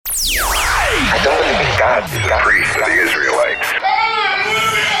God's the priest of the Israelites.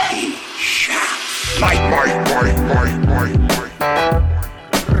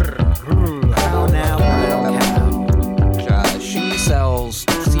 How now, She sells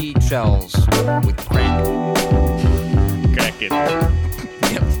seashells with crack. Cracking.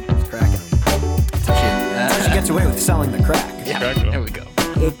 Yep. it's cracking. That's how she gets away with selling the crack. Yeah. Cracking. There we go.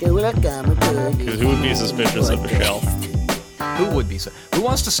 Because who would be suspicious of a shell? Who would be so? Who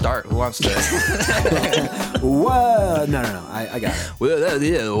wants to start? Who wants to? Whoa! No. I got it. Well,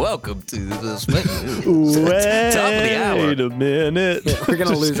 yeah. Welcome to this top of the hour. Wait a minute. We're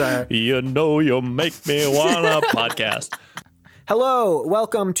gonna lose our. You know you make me wanna podcast. Hello,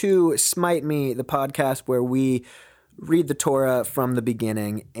 welcome to Smite Me, the podcast where we read the Torah from the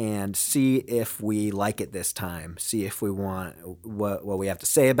beginning and see if we like it this time. See if we want what we have to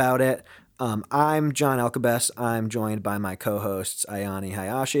say about it. I'm John Elkabess. I'm joined by my co-hosts Ayani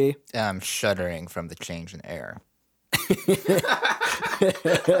Hayashi. I'm shuddering from the change in air.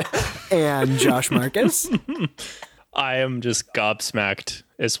 And Josh Marcus. I am just gobsmacked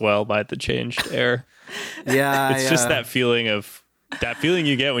as well by the changed air. Yeah, It's just that feeling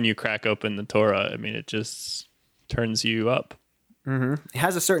you get when you crack open the Torah. I mean, it just turns you up. It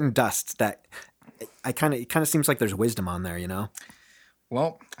has a certain dust that it kind of seems like there's wisdom on there, you know?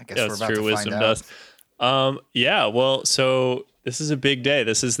 Well, I guess Yeah, we're it's about true. to Wisdom find out. dust. Yeah. Well, so this is a big day.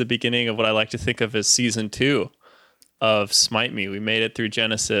 This is the beginning of what I like to think of as season 2 of Smite Me. We made it through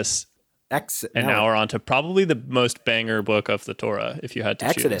Genesis, and now we're on to probably the most banger book of the Torah, if you had to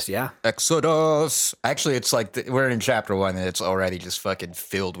Exodus, choose. yeah. Exodus. Actually, it's like we're in chapter 1 and it's already just fucking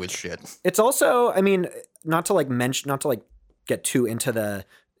filled with shit. It's also, I mean, not to get too into the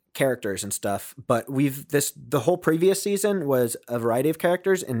characters and stuff, but the whole previous season was a variety of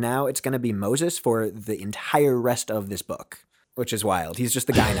characters, and now it's going to be Moses for the entire rest of this book, which is wild. He's just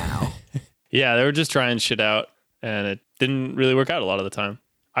the guy now. Yeah, they were just trying shit out, and it didn't really work out a lot of the time.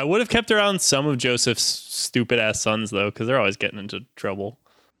 I would have kept around some of Joseph's stupid ass sons though, because they're always getting into trouble.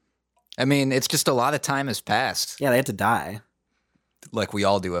 I mean, it's just a lot of time has passed, Yeah, they had to die. like we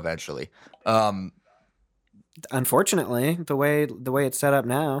all do eventually. Unfortunately, the way it's set up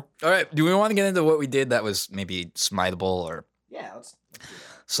now. All right, do we want to get into what we did that was maybe smiteable or Yeah, let's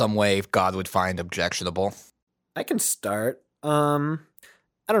some way God would find objectionable? I can start. I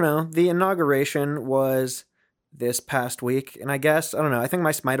don't know. The inauguration was this past week, and I guess, I don't know, I think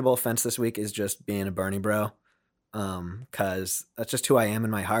my smiteable offense this week is just being a Bernie bro. Cause that's just who I am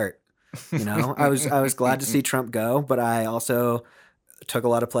in my heart. You know, I was glad to see Trump go, but I also took a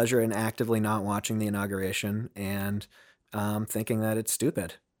lot of pleasure in actively not watching the inauguration and thinking that it's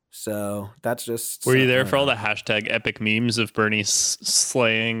stupid. So that's just. Were you there for all the hashtag epic memes of Bernie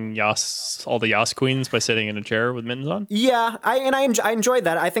slaying all the Yas queens by sitting in a chair with mittens on? Yeah, I enjoyed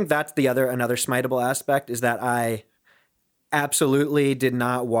that. I think that's another smiteable aspect is that I absolutely did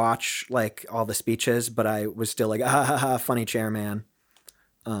not watch like all the speeches, but I was still like, funny chairman.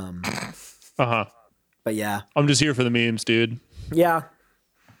 Uh-huh. But yeah, I'm just here for the memes, dude. yeah.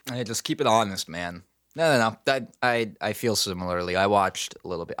 Hey, just keep it honest, man. No. I feel similarly. I watched a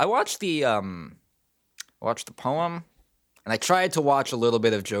little bit. I watched the poem, and I tried to watch a little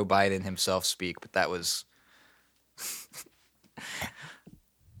bit of Joe Biden himself speak, but that was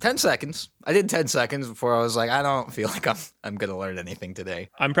 10 seconds. I did 10 seconds before I was like, I don't feel like I'm gonna learn anything today.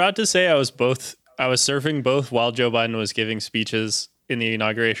 I'm proud to say I was surfing both while Joe Biden was giving speeches in the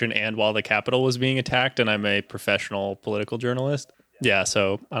inauguration and while the Capitol was being attacked, and I'm a professional political journalist. Yeah,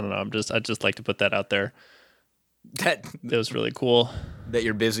 so I don't know. I'd just like to put that out there. That It was really cool.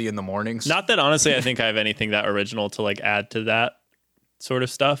 you're busy in the mornings. Not that honestly I think I have anything that original to like add to that sort of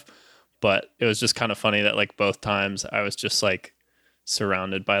stuff, but it was just kind of funny that like both times I was just like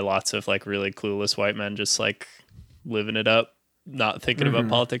surrounded by lots of like really clueless white men just like living it up, not thinking about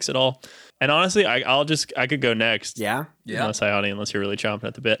politics at all. And honestly, I could go next. Yeah. Yeah. Unless you're really chomping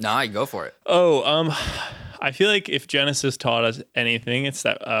at the bit. No, I go for it. I feel like if Genesis taught us anything, it's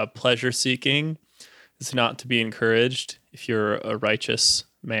that pleasure seeking is not to be encouraged if you're a righteous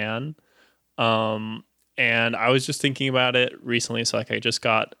man. And I was just thinking about it recently. So like I just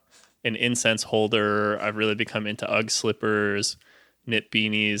got an incense holder. I've really become into Ugg slippers, knit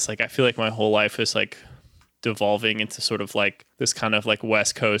beanies. Like I feel like my whole life is like devolving into sort of like this kind of like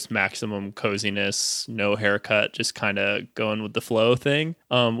West Coast maximum coziness, no haircut, just kind of going with the flow thing,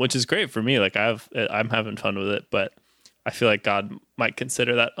 which is great for me. Like I'm having fun with it, but I feel like God might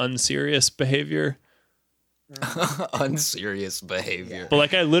consider that unserious behavior. Unserious behavior. But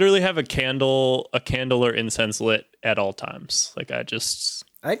like I literally have a candle or incense lit at all times. Like I think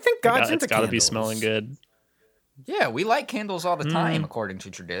I think God's into it's got to be candles. smelling good. Yeah, we light candles all the time, according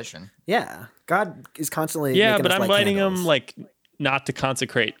to tradition. Yeah, God is constantly Yeah, making but us I'm light lighting candles. them like not to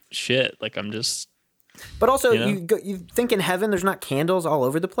consecrate shit. Like I'm just. But also, you know? you think in heaven there's not candles all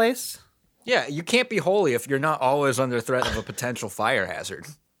over the place? Yeah, you can't be holy if you're not always under threat of a potential fire hazard.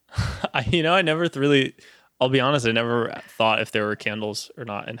 I never really. I'll be honest. I never thought if there were candles or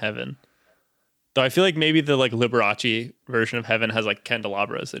not in heaven. Though I feel like maybe the like Liberace version of heaven has like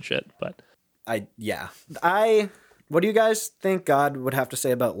candelabras and shit. But What do you guys think God would have to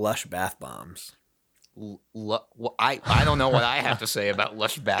say about Lush bath bombs? I don't know what I have to say about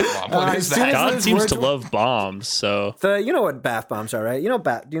Lush bath bomb. What is as soon that? as God those seems words to love bombs. So You know what bath bombs are, right? Do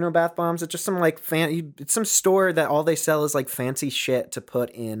you know bath bombs? It's just some like it's some store that all they sell is like fancy shit to put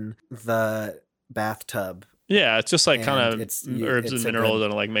in the bathtub. yeah, it's just like And kind of it's herbs a and good- minerals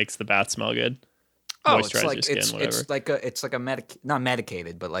and it like makes the bath smell good. Oh, Moisturize your skin, whatever. it's like a not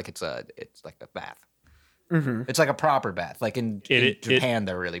medicated, but like it's like a bath. Mm-hmm. It's like a proper bath. Like in Japan,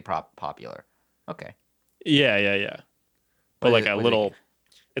 they're really popular. Okay. Yeah. But like a little,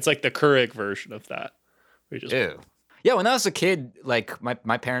 it's like the Keurig version of that. We just Ew. Yeah, when I was a kid, like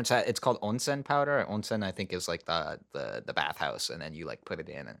my parents had, it's called onsen powder. Onsen, I think, is like the bathhouse, and then you like put it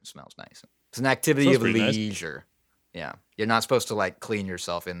in, and it smells nice. It's an activity Smells of pretty nice. leisure. Yeah, you're not supposed to like clean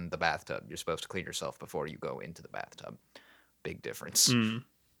yourself in the bathtub. You're supposed to clean yourself before you go into the bathtub. Big difference.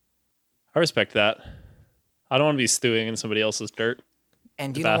 I respect that. I don't want to be stewing in somebody else's dirt.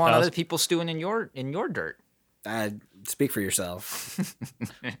 And The you don't want bathhouse. other people stewing in your dirt. Speak for yourself.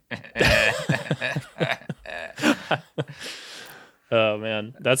 Oh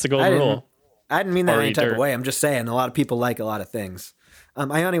man, that's the golden rule. I didn't mean that Or any eat type of dirt. way. I'm just saying a lot of people like a lot of things.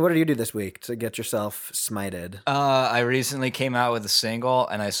 Ioni, what did you do this week to get yourself smited? I recently came out with a single,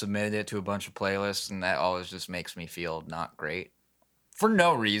 and I submitted it to a bunch of playlists, and that always just makes me feel not great for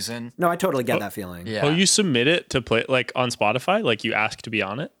no reason. No, I totally get that feeling. Yeah. Oh, you submit it to play like on Spotify? Like you ask to be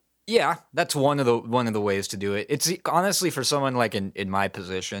on it? Yeah, that's one of the ways to do it. It's honestly for someone like in my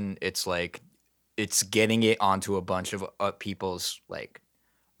position, it's like it's getting it onto a bunch of people's like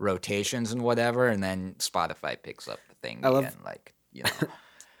rotations and whatever, and then Spotify picks up the thing and like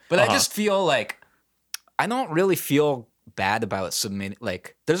But I just feel like I don't really feel bad about submitting.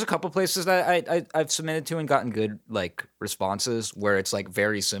 Like, there's a couple places that I've submitted to and gotten good like responses where it's like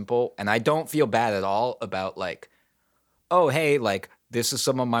very simple, and I don't feel bad at all about like, oh hey, like this is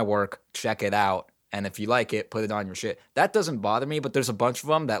some of my work, check it out, and if you like it, put it on your shit. That doesn't bother me, but there's a bunch of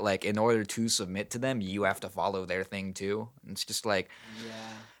them that like in order to submit to them, you have to follow their thing too. And it's just like,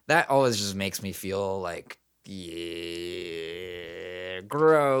 that always just makes me feel like, yeah,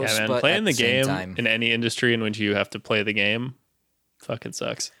 gross. Yeah, man. But Playing at the same game time, in any industry in which you have to play the game fucking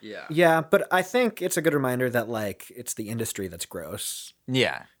sucks. Yeah, but I think it's a good reminder that like it's the industry that's gross.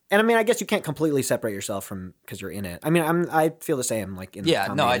 yeah. And I mean, I guess you can't completely separate yourself from because you're in it. I mean, I feel the same. Like in the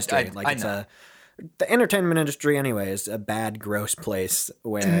comedy industry, like the entertainment industry anyway is a bad, gross place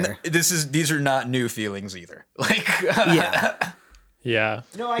where These are not new feelings either. Like, Yeah.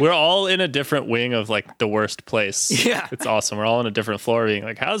 We're all in a different wing of like the worst place. Yeah. It's awesome. We're all on a different floor being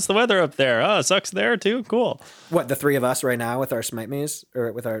like, how's the weather up there? Oh, it sucks there too. Cool. what the three of us right now with our smite me's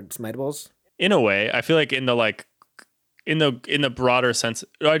or with our smitables. In a way, I feel like in the like in the broader sense,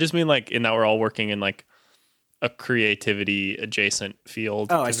 I just mean like in that we're all working in like a creativity adjacent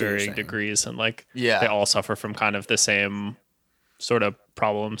field Oh, I to see what you're varying saying. degrees, and like Yeah. they all suffer from kind of the same sort of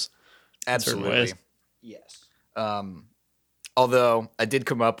problems. certain absolutely. ways. Yes. Although I did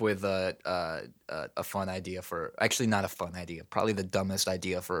come up with a fun idea for, actually not a fun idea, probably the dumbest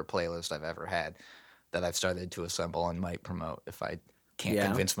idea for a playlist I've ever had that I've started to assemble and might promote if I can't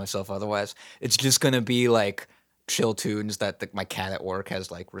convince myself otherwise. It's just going to be like chill tunes that my cat at work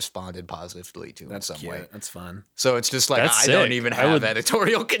has like responded positively to That's in some cute. way. That's fun. So it's just like, That's I don't sick. even I have would-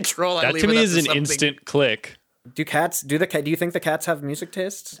 editorial control. I That leave to it me up is an something. instant click. Do you think the cats have music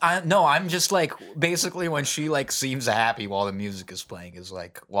tastes? No, I'm just like basically when she like seems happy while the music is playing is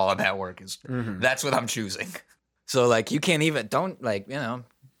like while I'm at work is that's what I'm choosing. So like you can't even don't like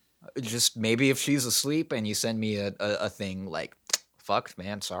just maybe if she's asleep and you send me a thing like fucked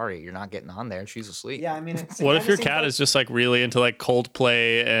man, sorry you're not getting on there. She's asleep. Yeah, I mean, it's, What if your cat is just like really into like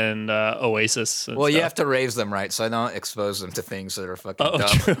Coldplay and Oasis? And Well, you stuff? have to raise them right, so I don't expose them to things that are fucking Oh, dumb.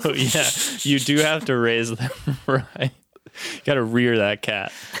 true. Yeah, you do have to raise them right. You got to rear that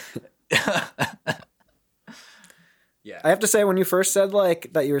cat. I have to say, when you first said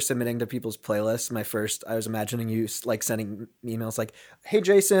like that you were submitting to people's playlists, I was imagining you like sending emails like, "Hey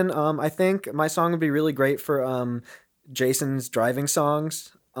Jason, I think my song would be really great for Jason's driving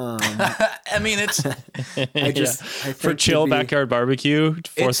songs. I mean, it's I For think chill to be- backyard barbecue,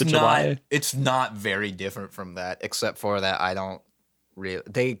 4th of July. It's not very different from that, except for that I don't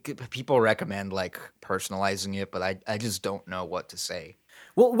really. People recommend like personalizing it, but I just don't know what to say.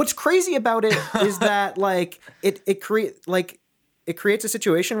 Well, what's crazy about it is that like it creates a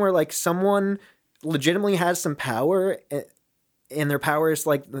situation where like someone legitimately has some power, and their power is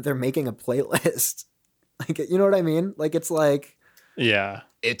like they're making a playlist. Like, you know what I mean? Like, it's like, Yeah.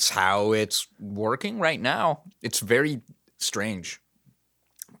 It's how it's working right now. It's very strange,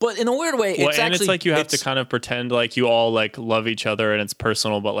 but in a weird way, Well, it's and actually it's like you have to kind of pretend like you all like love each other and it's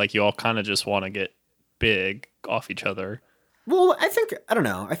personal, but like you all kind of just want to get big off each other. well, I don't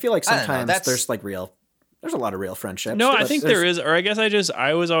know. I feel like I don't know, sometimes that's- there's a lot of real friendships. No, I but think there's- there is, or I guess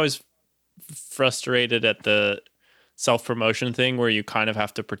I was always frustrated at the self-promotion thing where you kind of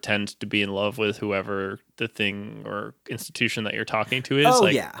have to pretend to be in love with whoever the thing or institution that you're talking to is. Oh,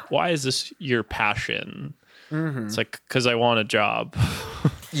 like, yeah. why is this your passion? Mm-hmm. It's like, because I want a job.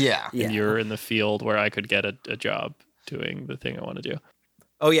 yeah. Yeah. And you're in the field where I could get a job doing the thing I want to do.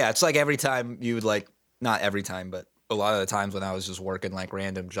 Oh yeah, it's like every time you would like, not every time, but a lot of the times when I was just working like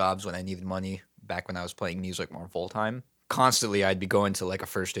random jobs when I needed money back when I was playing music more full time. Constantly, I'd be going to like a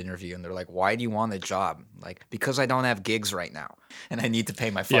first interview and they're like, why do you want a job? Like, because I don't have gigs right now and I need to pay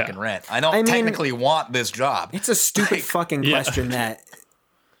my fucking rent. I don't technically want this job. It's a stupid Like, fucking yeah. question that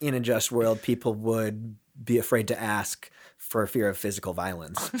in a just world people would be afraid to ask for fear of physical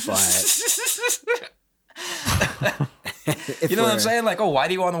violence. But You know what I'm saying? Like, oh, why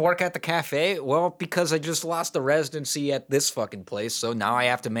do you want to work at the cafe? Well, because I just lost the residency at this fucking place, so now I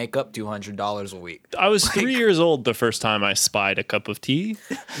have to make up $200 a week. I was 3 years old the first time I spied a cup of tea.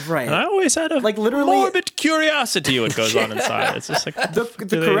 Right. And I always had a Like, literally- morbid curiosity what goes on inside. It's just like The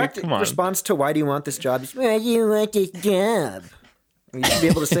correct response to why do you want this job is, well, you want this job. You should be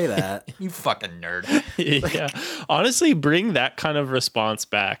able to say that. You fucking nerd. Yeah. Honestly, bring that kind of response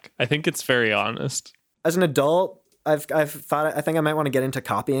back. I think it's very honest. As an adult, I think I might want to get into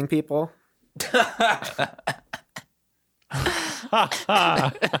copying people.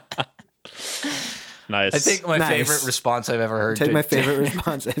 Nice. I think my Nice. favorite response I've ever heard. Take my favorite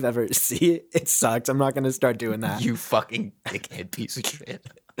response I've ever see. It sucks. I'm not going to start doing that. You fucking dickhead piece of shit.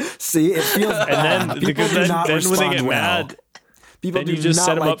 See, it feels and bad. then People because do then, not then when they respond get well. mad, People then do you just not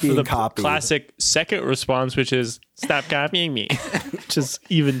set them like up for being the copied. classic second response, which is "Stop copying me," which is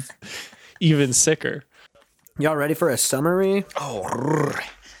even sicker. Y'all ready for a summary? Oh,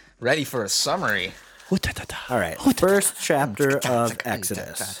 ready for a summary. All right. First chapter of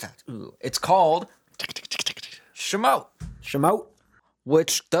Exodus. Ooh, it's called Shemot, Shemot.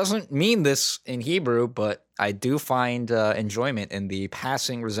 which doesn't mean this in Hebrew, but I do find enjoyment in the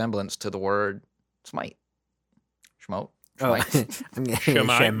passing resemblance to the word smite. Shemot. Oh,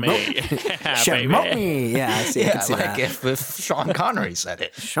 Shemite me. Shemot me. Yeah, I see. I Yeah, can see like that. if Sean Connery said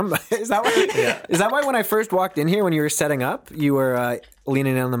it. Is that why? Is that why when I first walked in here, when you were setting up, you were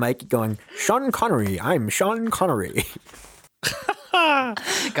leaning in on the mic, going, "Sean Connery, I'm Sean Connery."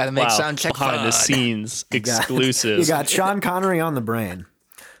 Got to make sound check behind fun. the scenes exclusive. You got Sean Connery on the brain.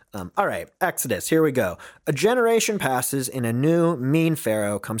 All right, Exodus, here we go. A generation passes and a new mean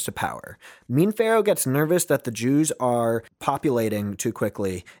pharaoh comes to power. Mean pharaoh gets nervous that the Jews are populating too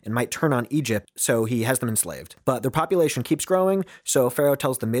quickly and might turn on Egypt, so he has them enslaved. But their population keeps growing, so Pharaoh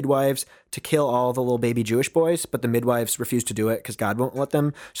tells the midwives to kill all the little baby Jewish boys, but the midwives refuse to do it because God won't let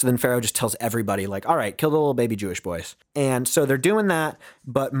them. So then Pharaoh just tells everybody, like, all right, kill the little baby Jewish boys. And so they're doing that,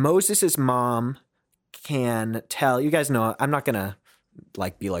 but Moses' mom can tell, you guys know, I'm not going to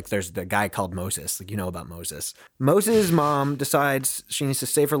be like, there's the guy called Moses. Like, you know about Moses. Moses' mom decides she needs to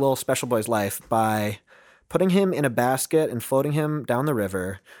save her little special boy's life by putting him in a basket and floating him down the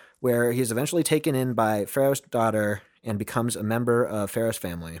river, where he's eventually taken in by Pharaoh's daughter and becomes a member of Pharaoh's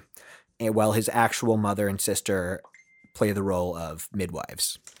family, and while his actual mother and sister play the role of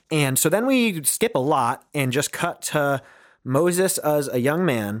midwives. And so then we skip a lot and just cut to Moses as a young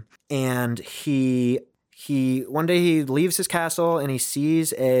man, and he one day he leaves his castle and he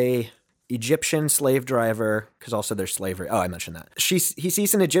sees a Egyptian slave driver, because also there's slavery. Oh, I mentioned that. He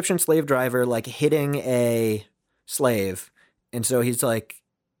sees an Egyptian slave driver like hitting a slave, and so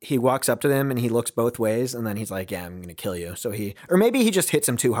he walks up to them and he looks both ways, and then he's like, yeah, I'm going to kill you. So or maybe he just hits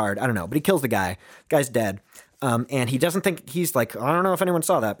him too hard. I don't know, but he kills the guy. The guy's dead. And he doesn't think, he's like, I don't know if anyone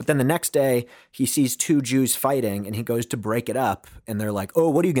saw that. But then the next day he sees two Jews fighting and he goes to break it up. And they're like, oh,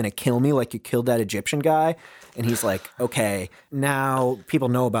 what are you going to kill me? Like you killed that Egyptian guy? And he's like, okay, now people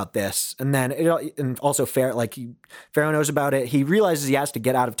know about this. And then and also Pharaoh knows about it. He realizes he has to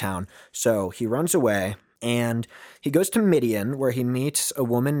get out of town. So he runs away. And he goes to Midian, where he meets a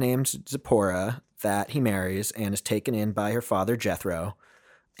woman named Zipporah that he marries and is taken in by her father, Jethro,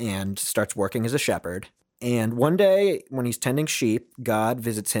 and starts working as a shepherd. And one day, when he's tending sheep, God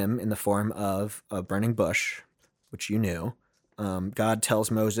visits him in the form of a burning bush, which you knew. God tells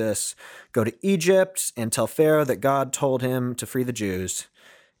Moses, go to Egypt and tell Pharaoh that God told him to free the Jews.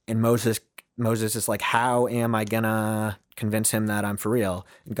 And Moses is like, how am I going to convince him that I'm for real?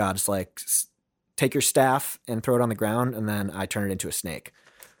 And God's like, take your staff and throw it on the ground, and then I turn it into a snake.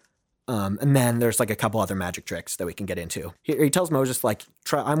 And then there's like a couple other magic tricks that we can get into. He tells Moses, like,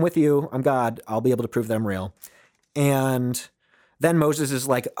 I'm with you. I'm God. I'll be able to prove that I'm real. And then Moses is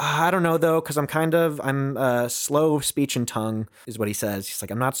like, I don't know, though, because I'm slow speech and tongue is what he says. He's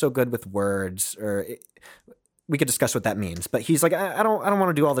like, I'm not so good with words, we could discuss what that means. But he's like, I don't want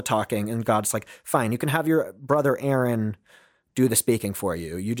to do all the talking. And God's like, fine, you can have your brother Aaron do the speaking for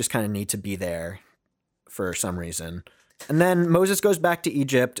you. You just kind of need to be there for some reason. And then Moses goes back to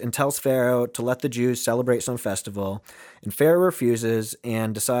Egypt and tells Pharaoh to let the Jews celebrate some festival. And Pharaoh refuses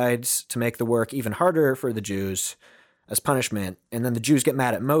and decides to make the work even harder for the Jews as punishment. And then the Jews get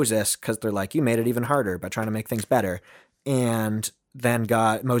mad at Moses because they're like, you made it even harder by trying to make things better. And then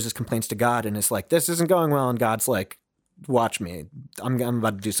Moses complains to God and is like, this isn't going well. And God's like, watch me. I'm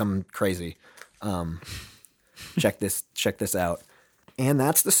about to do something crazy. Check this out. And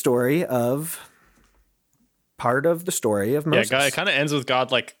that's the story of... part of the story of Moses. Yeah, it kind of ends with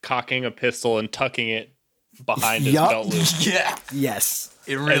God like cocking a pistol and tucking it behind his belt loop. Yeah. Yes.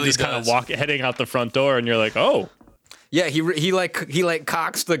 It really and just does. kind of heading out the front door, and you're like, oh. Yeah, he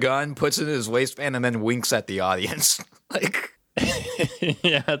cocks the gun, puts it in his waistband, and then winks at the audience. Like,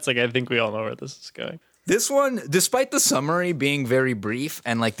 yeah, it's like, I think we all know where this is going. this one, despite the summary being very brief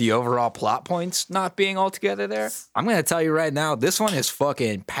and like the overall plot points not being altogether there, I'm gonna tell you right now, this one is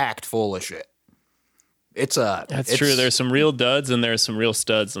fucking packed full of shit. That's true. There's some real duds and there's some real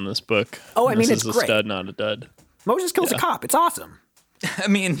studs in this book. Oh, I mean, this it's is great. a stud, not a dud. Moses kills a cop. It's awesome. I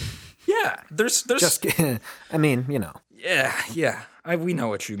mean, yeah, there's Just, I mean, you know. yeah. We know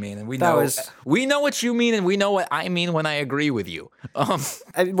what you mean, and we That know was- we know what you mean, and we know what I mean when I agree with you.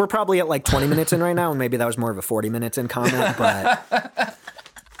 We're probably at like 20 minutes in right now, and maybe that was more of a 40 minutes in comment, but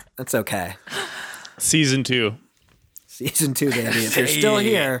that's okay. Season 2. Season 2, baby. If you're still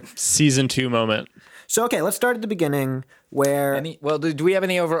here. Season 2 moment. So, okay, let's start at the beginning where... Do we have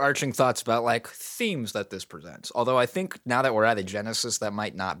any overarching thoughts about like themes that this presents? Although I think now that we're at a Genesis, that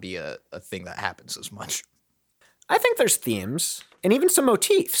might not be a thing that happens as much. I think there's themes and even some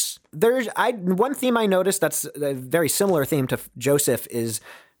motifs. One theme I noticed that's a very similar theme to Joseph is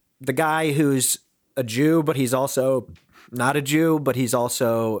the guy who's a Jew, but he's also not a Jew, but he's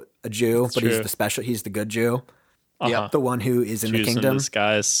also a Jew, That's but true. he's the good Jew. Yeah. The one who is in the Jews in kingdom.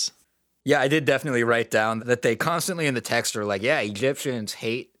 disguise. Yeah, I did definitely write down that they constantly in the text are like, yeah, Egyptians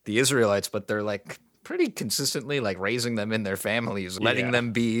hate the Israelites, but they're like pretty consistently like raising them in their families, letting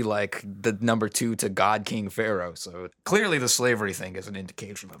them be like the number 2 to God King Pharaoh. So clearly the slavery thing is an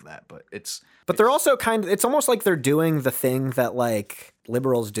indication of that, but But they're also it's almost like they're doing the thing that like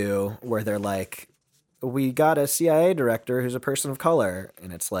liberals do where they're like, we got a CIA director who's a person of color.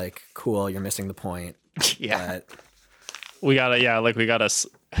 And it's like, cool, you're missing the point. yeah. But We got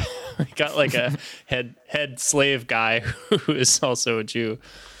like a head slave guy who is also a Jew.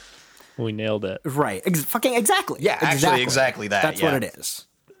 We nailed it. right. Fucking exactly. Yeah, actually exactly that. That's yeah. what it is.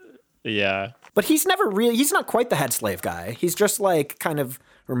 Yeah. But he's not quite the head slave guy. He's just like kind of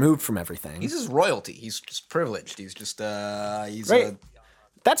removed from everything. He's just royalty. He's just privileged. He's just Right.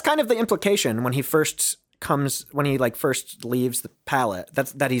 That's kind of the implication when he first leaves the palace.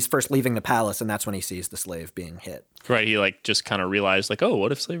 That he's first leaving the palace, and that's when he sees the slave being hit. Right. He like just kind of realized like, oh,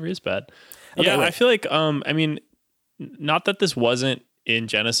 what if slavery is bad? Okay, yeah. wait. I feel like, I mean, not that this wasn't in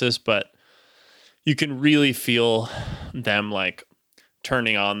Genesis, but you can really feel them like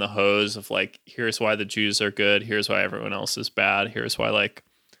turning on the hose of like, here's why the Jews are good. Here's why everyone else is bad. Here's why like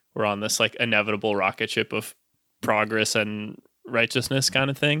we're on this like inevitable rocket ship of progress and righteousness kind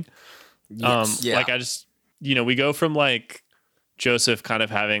of thing. Yes. Yeah. Like I just, we go from like Joseph kind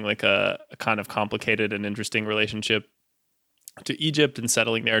of having like a kind of complicated and interesting relationship to Egypt and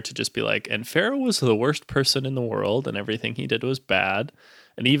settling there to just be like, and Pharaoh was the worst person in the world and everything he did was bad.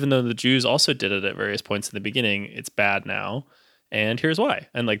 And even though the Jews also did it at various points in the beginning, it's bad now. And here's why.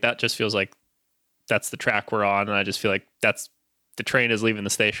 And like, that just feels like that's the track we're on. And I just feel like the train is leaving the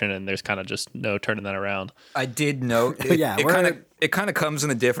station and there's kind of just no turning that around. I did note it kind of comes in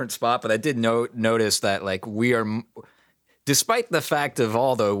a different spot, but I did notice that like we are, despite the fact of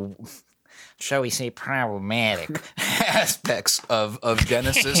all the, shall we say, problematic aspects of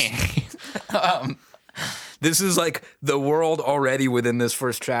Genesis, This is like the world already within this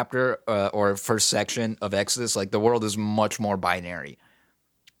first chapter or first section of Exodus. Like the world is much more binary.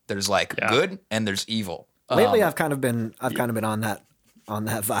 There's like good and there's evil. Lately, I've kind of been on that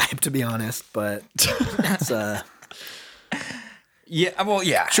vibe, to be honest. But it's yeah. Well,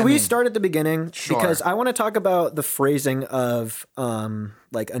 yeah. Should we start at the beginning? Sure. Because I want to talk about the phrasing of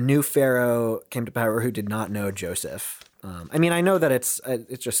like a new pharaoh came to power who did not know Joseph. I mean, I know that it's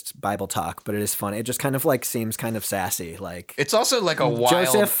just Bible talk, but it is funny. It just kind of like seems kind of sassy. Like it's also like a wild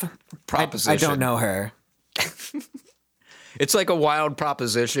Joseph, proposition. I don't know her. It's like a wild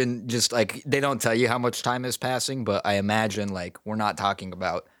proposition. Just like they don't tell you how much time is passing, but I imagine like we're not talking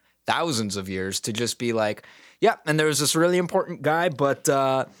about thousands of years to just be like, yeah, and there was this really important guy, but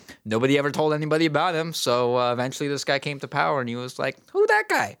nobody ever told anybody about him. So eventually this guy came to power and he was like, who that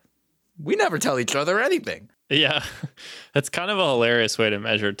guy? We never tell each other anything. Yeah, that's kind of a hilarious way to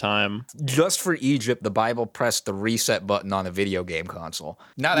measure time. Just for Egypt, the Bible pressed the reset button on a video game console.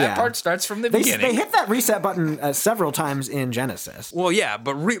 Now that part starts from the beginning. They hit that reset button several times in Genesis. Well, yeah,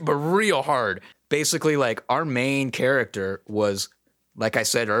 but real hard. Basically, like our main character was, like I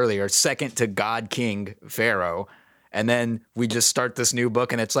said earlier, second to God King Pharaoh. And then we just start this new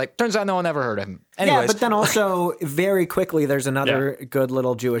book, and it's like, turns out no one ever heard of him. Anyways. Yeah, but then also very quickly, there's another good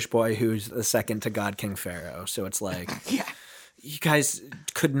little Jewish boy who's the second to God King Pharaoh. So it's like, you guys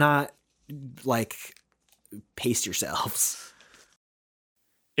could not like pace yourselves.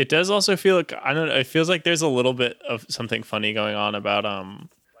 It does also feel like, I don't know, it feels like there's a little bit of something funny going on about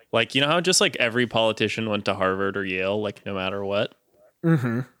like, you know how just like every politician went to Harvard or Yale, like no matter what.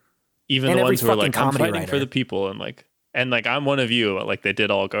 Mm-hmm. Even and the ones who are like, I'm fighting writer. for the people, and like I'm one of you. Like they did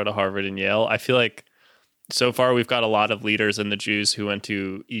all go to Harvard and Yale. I feel like so far we've got a lot of leaders in the Jews who went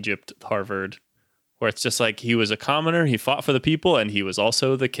to Egypt, Harvard, where it's just like he was a commoner, he fought for the people, and he was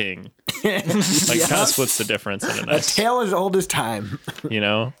also the king. Like kind of splits the difference in a nice, tale as old as time. You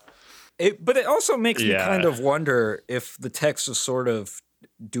know. But it also makes me kind of wonder if the text is sort of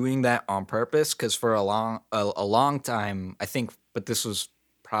doing that on purpose, because for a long time, I think, but this was.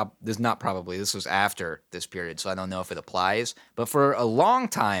 This was after this period, so I don't know if it applies. But for a long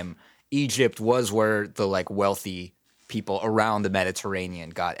time, Egypt was where the like wealthy people around the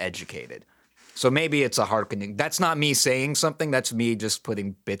Mediterranean got educated. So maybe it's a hearkening. That's not me saying something. That's me just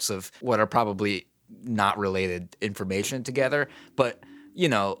putting bits of what are probably not related information together. But you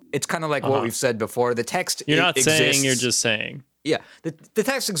know, it's kind of like what we've said before. The text you're not exists. saying, you're just saying. Yeah, the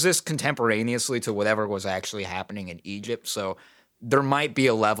text exists contemporaneously to whatever was actually happening in Egypt. So. There might be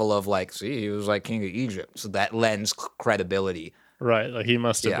a level of like, see, he was like king of Egypt. So that lends credibility. Right. Like he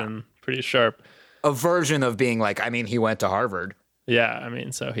must have been pretty sharp. A version of being like, I mean, he went to Harvard. Yeah. I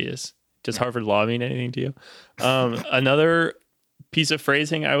mean, so he is. Does Harvard law mean anything to you? Another piece of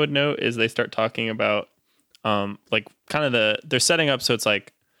phrasing I would note is they start talking about like kind of they're setting up. So it's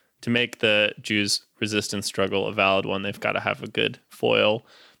like to make the Jews' resistance struggle a valid one, they've got to have a good foil.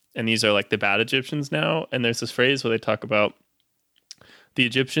 And these are like the bad Egyptians now. And there's this phrase where they talk about the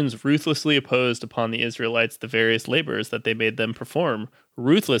Egyptians ruthlessly opposed upon the Israelites the various labors that they made them perform.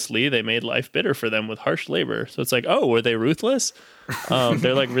 Ruthlessly, they made life bitter for them with harsh labor. So it's like, oh, were they ruthless?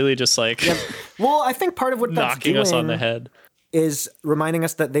 They're like really just like Well, I think part of what that's knocking us on the head is reminding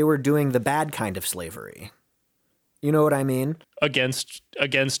us that they were doing the bad kind of slavery. You know what I mean? Against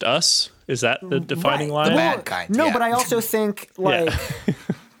us? Is that the defining Right. line? The bad kind. No, yeah. but I also think like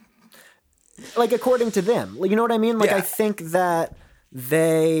like according to them, you know what I mean? Like I think that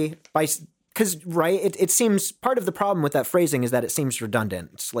because it seems part of the problem with that phrasing is that it seems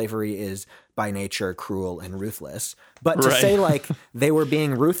redundant. Slavery is by nature cruel and ruthless, but to say like they were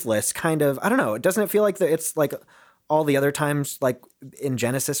being ruthless, kind of, I don't know. Doesn't it feel like it's like all the other times, like in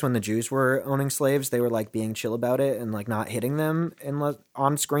Genesis when the Jews were owning slaves, they were like being chill about it and like not hitting them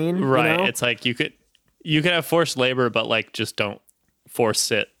on screen, right? You know? It's like you could have forced labor, but like just don't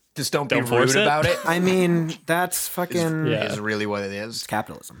force it. Just don't be force rude it. about it. I mean, that's fucking Is really what it is. it's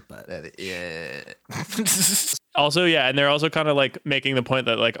capitalism, but Also, yeah, and they're also kind of like making the point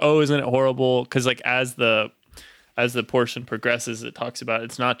that like, oh, isn't it horrible? Because like as the portion progresses, it talks about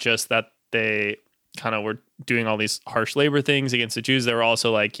it's not just that they kind of were doing all these harsh labor things against the Jews. They were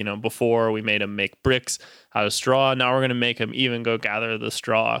also like, you know, before we made them make bricks out of straw. Now we're going to make them even go gather the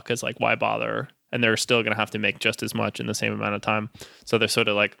straw because like why bother? And they're still going to have to make just as much in the same amount of time. So they're sort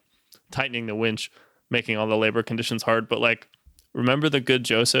of like tightening the winch, making all the labor conditions hard. But like, remember the good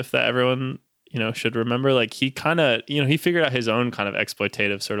Joseph that everyone, you know, should remember? Like he kind of, you know, he figured out his own kind of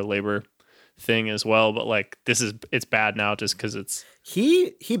exploitative sort of labor thing as well. But like, it's bad now just because it's.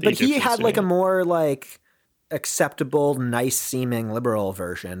 he had like a more like acceptable, nice seeming liberal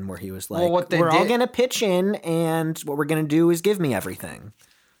version where he was like, Well, what they we're all did- going to pitch in and what we're going to do is give me everything.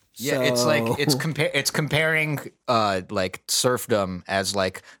 Yeah, it's like So- it's comparing like serfdom as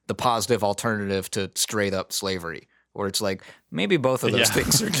like the positive alternative to straight up slavery, where it's like maybe both of those Yeah.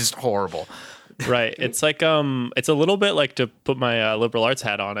 things are just horrible. Right. It's like it's a little bit like, to put my liberal arts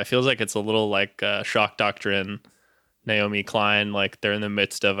hat on, I feels like it's a little like Shock Doctrine, Naomi Klein, like they're in the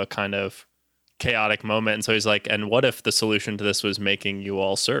midst of a kind of chaotic moment. And so he's like, and what if the solution to this was making you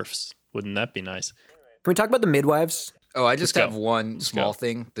all serfs? Wouldn't that be nice? Can we talk about the midwives? Oh, I just Let's have go. one Let's small go.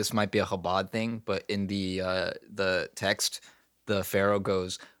 thing. This might be a Chabad thing, but in the text, the Pharaoh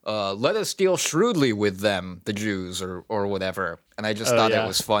goes, "Let us deal shrewdly with them, the Jews, or whatever." And I just Oh, thought yeah. it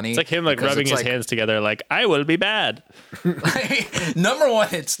was funny. It's like him like because rubbing it's his like- hands together like, I will be bad. Number one,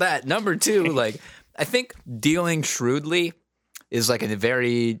 it's that. Number two, like I think dealing shrewdly is like a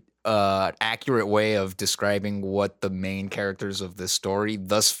very accurate way of describing what the main characters of this story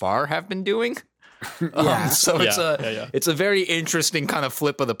thus far have been doing. So Yeah. it's a very interesting kind of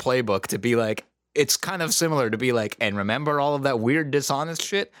flip of the playbook to be like, it's kind of similar to be like, and remember all of that weird dishonest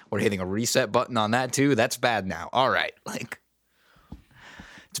shit? We're hitting a reset button on that too. That's bad now. All right. Like,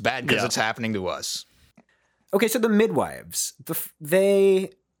 it's bad because Yeah. it's happening to us. Okay, so the midwives,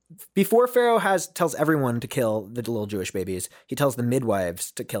 before Pharaoh tells everyone to kill the little Jewish babies, he tells the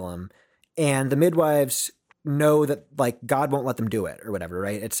midwives to kill them, and the midwives know that like God won't let them do it or whatever,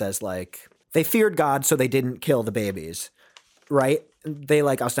 right? It says like they feared God, so they didn't kill the babies, right? They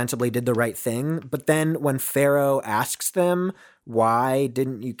like ostensibly did the right thing, but then when Pharaoh asks them, why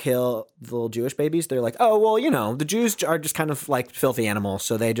didn't you kill the little Jewish babies? They're like, oh, well, the Jews are just kind of like filthy animals,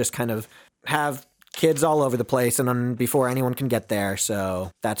 so they just kind of have kids all over the place and then before anyone can get there,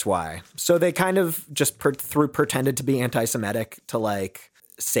 so that's why. So they kind of just pretended to be anti-Semitic to like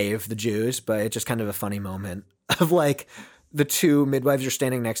save the Jews, but it's just kind of a funny moment of like the two midwives are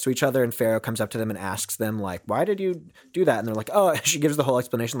standing next to each other and Pharaoh comes up to them and asks them like, why did you do that? And they're like, oh, she gives the whole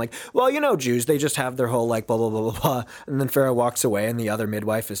explanation like, well, Jews, they just have their whole like blah, blah, blah, blah, blah. And then Pharaoh walks away and the other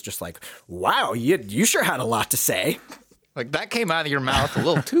midwife is just like, wow, you sure had a lot to say. Like that came out of your mouth a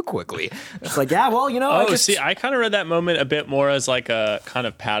little too quickly. It's like, yeah, well, I Oh, just... see, I kind of read that moment a bit more as like a kind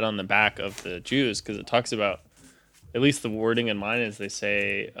of pat on the back of the Jews, because it talks about, at least the wording in mine is they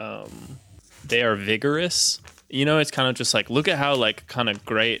say they are vigorous. It's kind of just like, look at how like kind of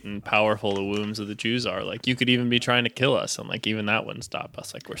great and powerful the wombs of the Jews are. Like you could even be trying to kill us, and like even that wouldn't stop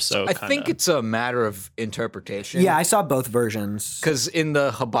us. Like we're so. I think it's a matter of interpretation. Yeah, I saw both versions. Because in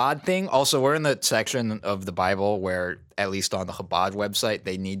the Chabad thing, also we're in the section of the Bible where, at least on the Chabad website,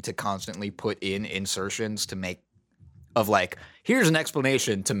 they need to constantly put in insertions to make, of like, here's an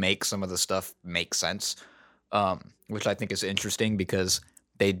explanation to make some of the stuff make sense, which I think is interesting because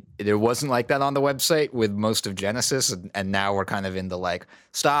there wasn't like that on the website with most of Genesis, and now we're kind of in the like,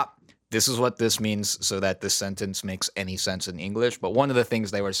 stop, this is what this means so that this sentence makes any sense in English. But one of the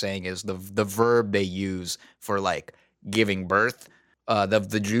things they were saying is the verb they use for like giving birth,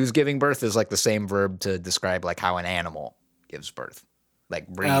 the Jews giving birth is like the same verb to describe like how an animal gives birth, like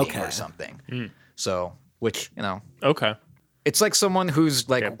breeding or something. So, which, okay. it's like someone who's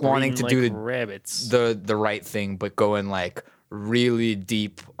like They're wanting to breeding do like rabbits. the right thing, but going like really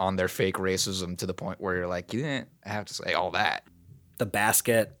deep on their fake racism to the point where you're like, you didn't have to say all that. The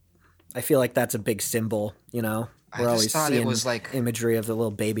basket. I feel like that's a big symbol, We're just always thought it seeing was like- imagery of the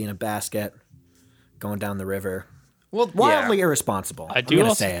little baby in a basket going down the river. Well, Wildly irresponsible. I do I'm gonna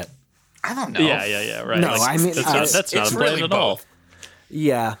also- say it. I don't know. Yeah, right. No, Like, I mean, that's not, it's- that's not it's a plan really at all. both.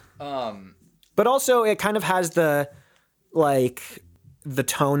 Yeah. But also it kind of has the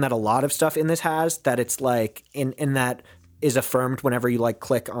tone that a lot of stuff in this has, that it's like in that is affirmed whenever you like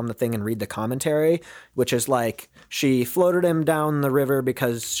click on the thing and read the commentary, which is like she floated him down the river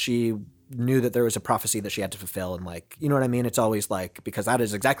because she knew that there was a prophecy that she had to fulfill, and like, you know what I mean? It's always like, because that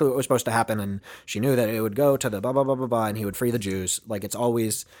is exactly what was supposed to happen, and she knew that it would go to the blah blah blah blah blah and he would free the Jews. Like it's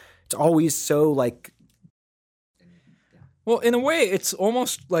always so like. Well, in a way, it's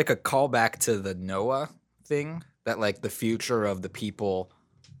almost like a callback to the Noah thing, that like the future of the people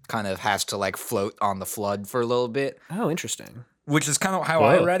kind of has to like float on the flood for a little bit, Oh, interesting. which is kind of how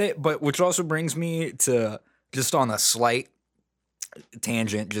I Whoa. read it, but which also brings me to, just on a slight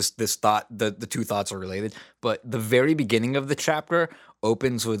tangent, just this thought, the two thoughts are related, but the very beginning of the chapter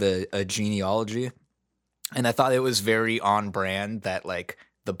opens with a genealogy, and I thought it was very on brand that like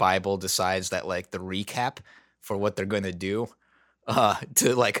the Bible decides that like the recap for what they're going to do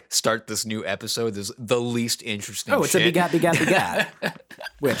to like start this new episode is the least interesting Oh, it's a shit. begat.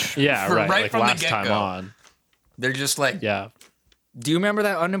 Which Yeah, For- right. right Like from the last time get-go. on. They're just like, Yeah. Do you remember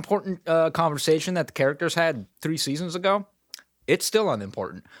that unimportant conversation that the characters had 3 seasons ago? It's still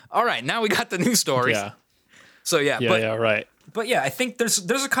unimportant. All right, now we got the new stories. Yeah. So yeah, Right. But yeah, I think there's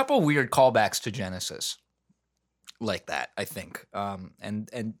a couple weird callbacks to Genesis, like that. I think,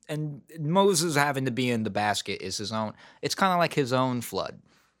 and Moses having to be in the basket is his own. It's kind of like his own flood.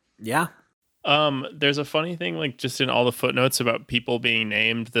 Yeah. There's a funny thing, like just in all the footnotes about people being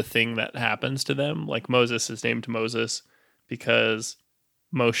named the thing that happens to them. Like Moses is named Moses because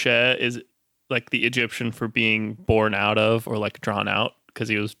Moshe is like the Egyptian for being born out of or like drawn out because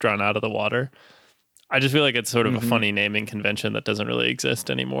he was drawn out of the water. I just feel like it's sort of a funny naming convention that doesn't really exist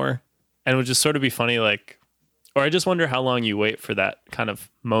anymore. And it would just sort of be funny, like, or I just wonder how long you wait for that kind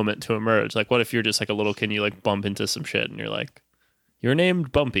of moment to emerge. Like, what if you're just like a little kid and you like bump into some shit and you're like, you're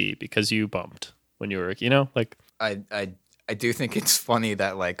named Bumpy because you bumped when you were, like. I do think it's funny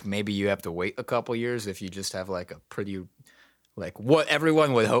that like maybe you have to wait a couple years if you just have like a pretty, like what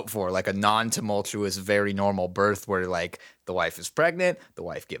everyone would hope for, like a non-tumultuous, very normal birth where like the wife is pregnant, the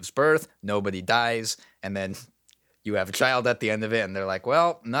wife gives birth, nobody dies, and then you have a child at the end of it, and they're like,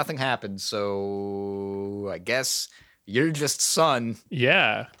 well, nothing happened, so I guess you're just son.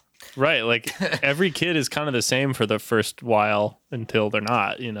 Yeah, right. Like every kid is kind of the same for the first while until they're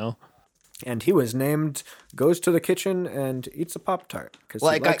not, And he was named, goes to the kitchen and eats a Pop-Tart because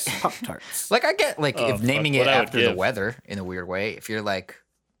Like, he likes Pop-Tarts. Like I get like if naming it what I would after the give. weather in a weird way. If you're like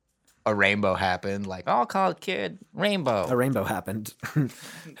a rainbow happened, like I'll call a kid Rainbow. A rainbow happened.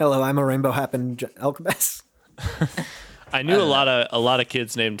 Hello, I'm a rainbow happened Elkabess. I knew a lot of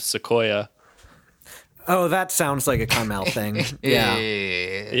kids named Sequoia. Oh, that sounds like a Carmel thing. Yeah.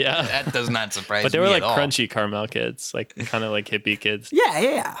 Yeah. That does not surprise me. But they were like at all. crunchy Carmel kids, like kind of like hippie kids.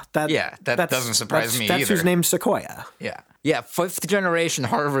 Yeah. That doesn't surprise me That's either. who's named Sequoia. Yeah. 5th generation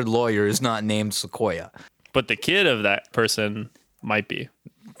Harvard lawyer is not named Sequoia. But the kid of that person might be.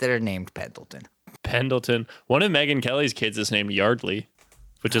 They're named Pendleton. Pendleton. One of Megyn Kelly's kids is named Yardley,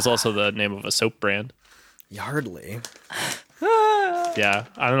 which is also the name of a soap brand. Yardley. Yeah,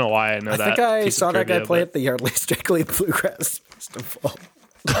 I don't know why I know that. I think I piece of saw that guy trivia, play but- at the Yardley Strictly Bluegrass Festival.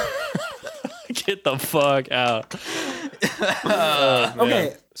 Get the fuck out.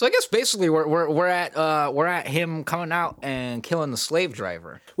 Okay. So I guess basically we're at him coming out and killing the slave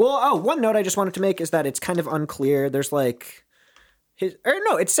driver. Well, one note I just wanted to make is that it's kind of unclear. There's like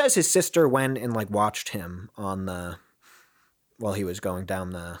it says his sister went and like watched him while he was going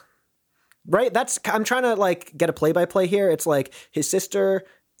down the right. I'm trying to like get a play-by-play here. It's like his sister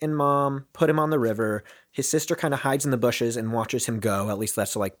and mom put him on the river. His sister kind of hides in the bushes and watches him go. At least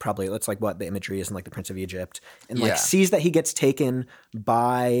that's like what the imagery is in like the Prince of Egypt, and like sees that he gets taken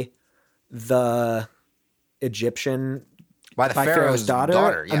by the Egyptian By Pharaoh's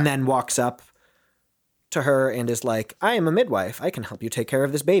daughter, yeah. and then walks up to her and is like, I am a midwife. I can help you take care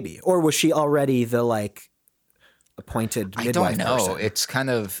of this baby. Or was she already the like appointed midwife I don't know.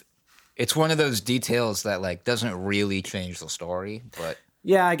 person? It's one of those details that like doesn't really change the story, but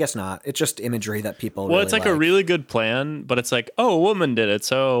Yeah, I guess not. It's just imagery that people Well, really it's like a really good plan, but it's like, oh, a woman did it,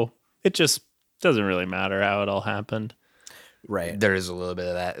 so it just doesn't really matter how it all happened. right. there is a little bit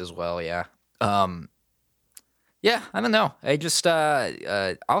of that as well, yeah. Yeah, I don't know. I just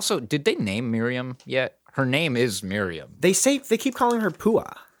also, did they name Miriam yet? Her name is Miriam. They keep calling her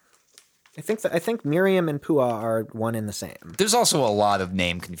Pua. I think Miriam and Pua are one and the same. There's also a lot of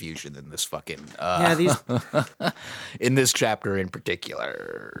name confusion in this fucking These in this chapter in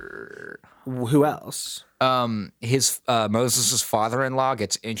particular. who else? His Moses' father-in-law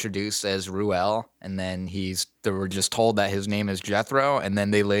gets introduced as Ruel, and then they were just told that his name is Jethro, and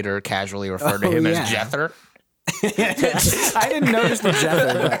then they later casually refer to him as Jether. I didn't notice the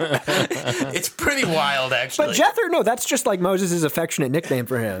Jether. It's pretty wild, actually. But Jether, no, that's just like Moses' affectionate nickname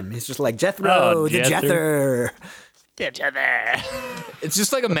for him. He's just like Jethro, Oh, the Jether. Jether. It's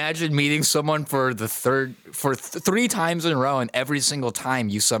just like imagine meeting someone for 3 times in a row, and every single time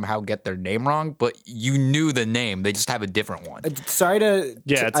you somehow get their name wrong, but you knew the name. They just have a different one. Sorry to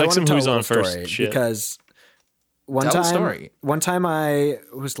Yeah, it's I like wanna some tell Who's a on little First story shit. because Tell the story. one time I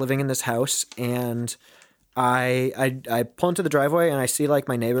was living in this house and I pull into the driveway and I see like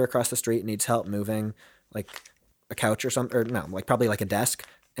my neighbor across the street needs help moving like a couch or something, or no, like probably like a desk.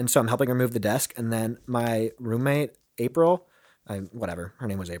 And so I'm helping her move the desk. And then my roommate, April, whatever, her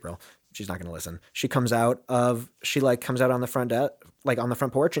name was April. She's not going to listen. She comes out on the front on the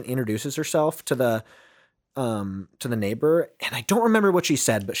front porch and introduces herself to the neighbor. And I don't remember what she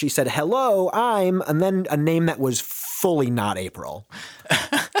said, but she said, hello, and then a name that was fully not April.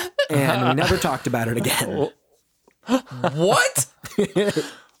 And we never talked about it again. What?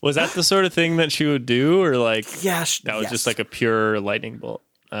 Was that the sort of thing that she would do, or like Yeah, that was yes. just like a pure lightning bolt?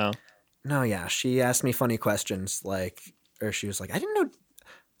 Oh, No, yeah. She asked me funny questions or she was like, I don't know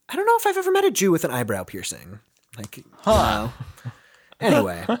if I've ever met a Jew with an eyebrow piercing. Like, no.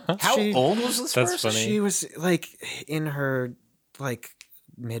 Anyway. How old was this That's person? funny. She was like in her like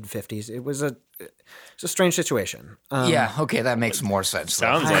mid 50s. It was a strange situation. Yeah, okay, that makes more sense.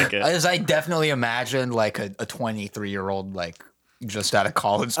 Sounds like it. As I definitely imagined like a 23-year-old like just out of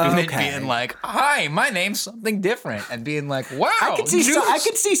college student Okay. being like, "Hi, my name's something different," and being like, "Wow, I could see Jews." I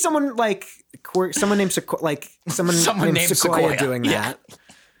could see someone like someone named Someone named Sequoia Sequoia. doing Yeah. that.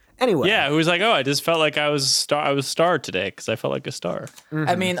 Anyway, yeah. It was like, oh, I just felt like I was starred today because I felt like a star.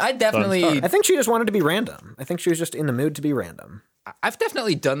 I mean, I definitely, I think she just wanted to be random. I think she was just in the mood to be random. I've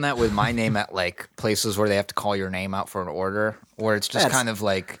definitely done that with my name at like places where they have to call your name out for an order, where it's just That's- kind of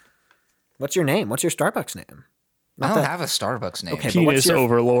like, What's your name? What's your Starbucks name? I don't that- have a Starbucks name. Okay, but what's Penis your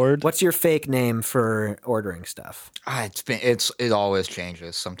overlord. what's your fake name for ordering stuff? It always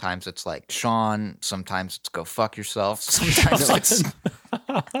changes. Sometimes it's like Sean. Sometimes it's go fuck yourself. Sometimes it's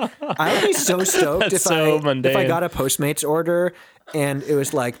I would be so stoked That's if so I mundane. got a Postmates order and it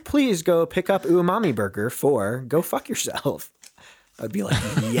was like, please go pick up Umami Burger for go fuck yourself. I'd be like,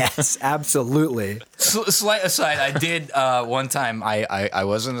 yes, absolutely. Slight aside. I did one time. I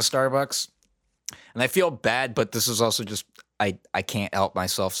was in a Starbucks, and I feel bad, but this is also just I can't help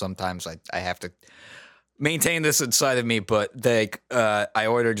myself. Sometimes I have to maintain this inside of me. But I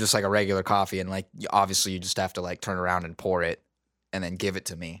ordered just like a regular coffee, and like obviously you just have to like turn around and pour it, and then give it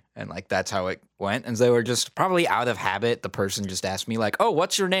to me, and like that's how it went. And they were just probably out of habit. The person just asked me like, "Oh,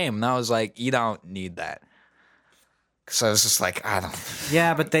 what's your name?" And I was like, "You don't need that." So I was just like, I don't.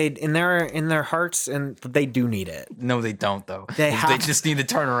 Yeah, but they in their hearts and they do need it. No, they don't though. They have- just need to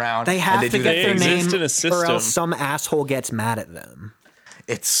turn around. They have and to do get the their things. exist name, in a or system. else some asshole gets mad at them.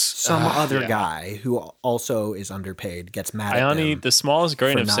 It's Some other yeah. guy who also is underpaid gets mad at Ioni, them. the smallest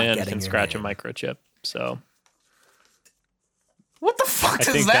grain for of not sand getting can your scratch name. a microchip. So what the fuck I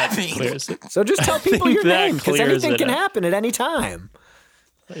does think that that mean? clears it. So just tell people think your that name because clears anything it can up. happen at any time.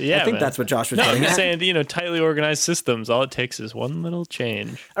 Yeah, I think man. that's what Josh was No, I'm getting just at. saying, tightly organized systems. All it takes is one little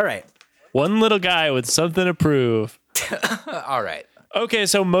change. All right. One little guy with something to prove. All right. Okay,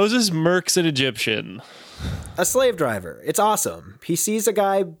 so Moses murks an Egyptian. A slave driver. It's awesome. He sees a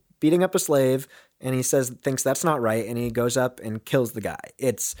guy beating up a slave and he thinks that's not right, and he goes up and kills the guy.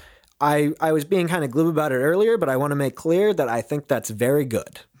 I was being kind of glib about it earlier, but I want to make clear that I think that's very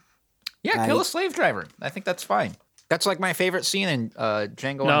good. Yeah, kill a slave driver. I think that's fine. That's like my favorite scene in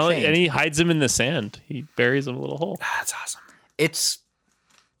Django No, Unchained. and he hides him in the sand. He buries him in a little hole. That's awesome.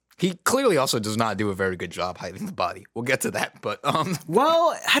 He clearly also does not do a very good job hiding the body. We'll get to that, but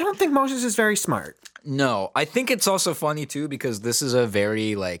Well, I don't think Moses is very smart. no, I think it's also funny too because this is a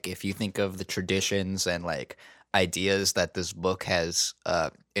very like if you think of the traditions and like ideas that this book has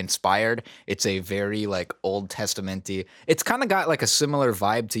inspired, it's a very like Old Testament-y. It's kind of got like a similar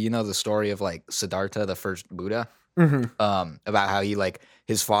vibe to the story of like Siddhartha, the first Buddha. About how he like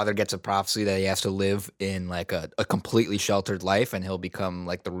his father gets a prophecy that he has to live in like a completely sheltered life and he'll become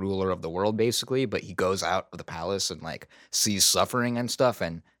like the ruler of the world basically, but he goes out of the palace and like sees suffering and stuff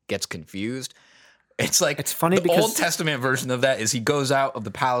and gets confused. It's like It's funny the because- Old Testament version of that is he goes out of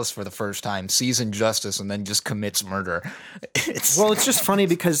the palace for the first time, sees injustice, and then just commits murder. It's Well, it's just funny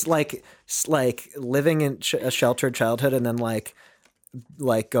because like living in a sheltered childhood and then like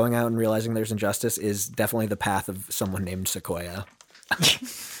going out and realizing there's injustice is definitely the path of someone named Sequoia.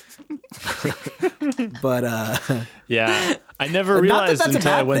 But Yeah. I never Not that realized that's a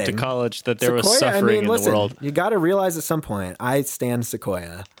until I bad went thing. to college that there was Sequoia, suffering in listen, the world. you got to realize at some point I stand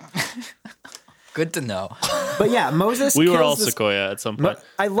Sequoia. good to know. But yeah, Moses. We were kills all this- Sequoia at some point.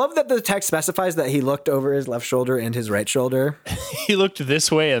 I love that the text specifies that he looked over his left shoulder and his right shoulder. He looked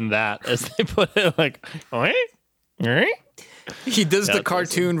this way and that, as they put it, like, "Oi? Oi?" He does the That's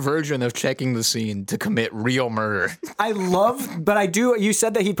cartoon version of checking the scene to commit real murder. I love, but I do. You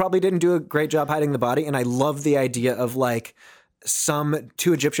said that he probably didn't do a great job hiding the body, and I love the idea of like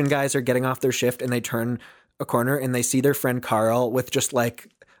two Egyptian guys are getting off their shift and they turn a corner and they see their friend Carl with just like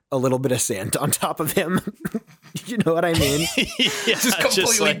a little bit of sand on top of him. You know what I mean? Yeah, Just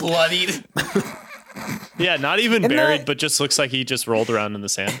completely like- bloodied. yeah, not even Isn't buried, that- but just looks like he just rolled around in the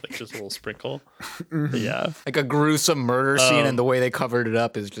sand, like just a little sprinkle. Mm-hmm. Yeah. Like a gruesome murder scene, and the way they covered it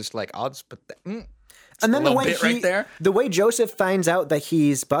up is just like, I'll just put that. And then the little way bit right there. the way Joseph finds out that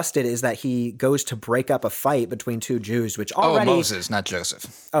he's busted is that he goes to break up a fight between two Jews, which already. Oh, Moses, not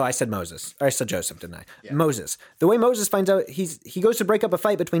Joseph. Oh, I said Moses. Or I said Joseph, didn't I? Yeah. Moses. The way Moses finds out, he goes to break up a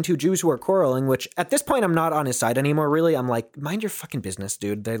fight between two Jews who are quarreling, which at this point I'm not on his side anymore, really. I'm like, mind your fucking business,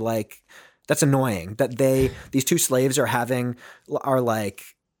 dude. They're like, that's annoying that these two slaves are like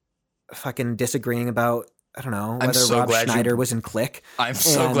fucking disagreeing about, I don't know, whether so Rob glad Schneider was in Click. I'm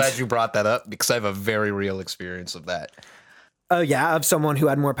so glad you brought that up because I have a very real experience of that. Oh, yeah, of someone who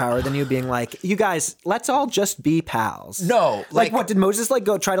had more power than you being like, you guys, let's all just be pals. No, like what did Moses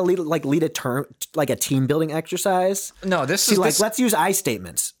go try to lead a team building exercise? No, let's use I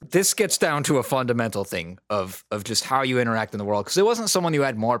statements. This gets down to a fundamental thing of just how you interact in the world. Because it wasn't someone who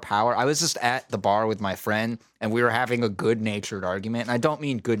had more power. I was just at the bar with my friend, and we were having a good-natured argument. And I don't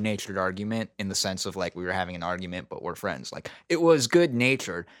mean good-natured argument in the sense of like we were having an argument, but we're friends. Like it was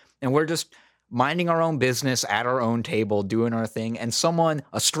good-natured, and we're just minding our own business at our own table, doing our thing. And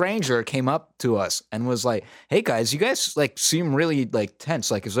a stranger came up to us and was like, hey guys, you guys like seem really like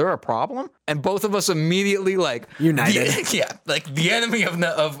tense. Like, is there a problem? And both of us immediately like united. Like the enemy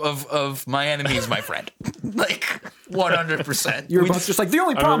of my enemy is my friend. Like 100%. You're both just like, the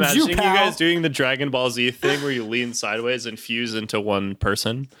only problem is you, pal. You guys doing the Dragon Ball Z thing where you lean sideways and fuse into one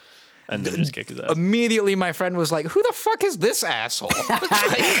person. And then just kick his ass. Immediately, my friend was like, who the fuck is this asshole?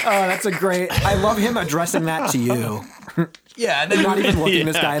 That's a great... I love him addressing that to you. Yeah. And then not even looking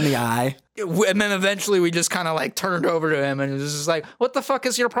this guy in the eye. And then eventually we just kind of like turned over to him and it was just like, what the fuck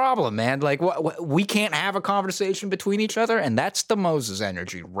is your problem, man? Like, what, we can't have a conversation between each other? And that's the Moses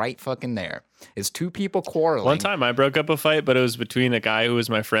energy right fucking there. Is two people quarreling. One time I broke up a fight, but it was between a guy who was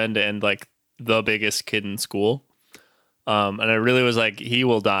my friend and like the biggest kid in school. And I really was like, he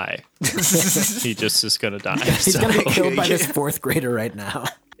will die. He just is going to die. He's going to get killed by this fourth grader right now.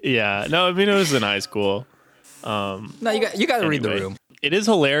 Yeah. No, I mean, it was in high school. No, you got to read the room. It is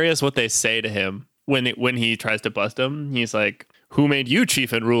hilarious what they say to him when he tries to bust him. He's like, who made you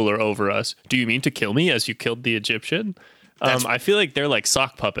chief and ruler over us? Do you mean to kill me as you killed the Egyptian? I feel like they're like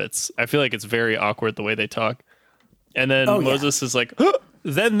sock puppets. I feel like it's very awkward the way they talk. And then Moses is like,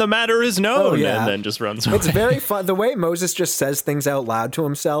 then the matter is known, and then just runs away. It's very fun. The way Moses just says things out loud to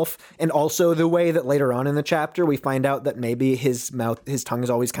himself, and also the way that later on in the chapter we find out that maybe his tongue is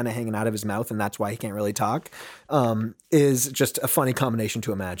always kind of hanging out of his mouth, and that's why he can't really talk, is just a funny combination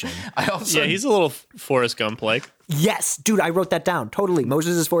to imagine. He's a little Forrest Gump-like. Yes, dude, I wrote that down. Totally.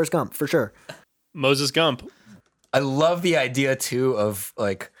 Moses is Forrest Gump, for sure. Moses Gump. I love the idea, too, of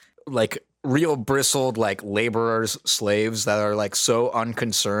like real bristled like laborers, slaves that are like so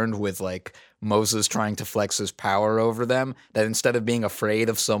unconcerned with like Moses trying to flex his power over them that instead of being afraid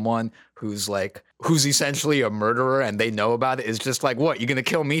of someone who's essentially a murderer and they know about it, is just like, what, you gonna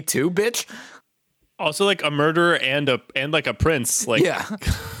kill me too, bitch? Also like a murderer and like a prince, like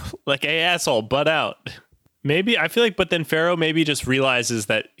like, hey asshole, butt out. Maybe I feel like, but then Pharaoh maybe just realizes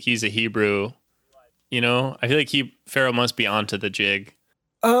that he's a Hebrew. You know, I feel like Pharaoh must be onto the jig.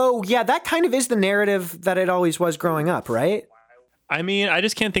 Oh, yeah, that kind of is the narrative that it always was growing up, right? I mean, I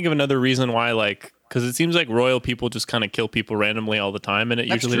just can't think of another reason why, like, because it seems like royal people just kind of kill people randomly all the time, and it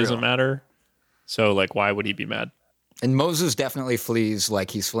usually doesn't matter. So, like, why would he be mad? And Moses definitely flees like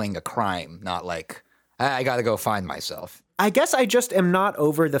he's fleeing a crime, not like, I got to go find myself. I guess I just am not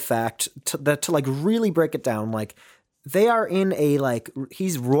over the fact to like really break it down, like, they are in a, like,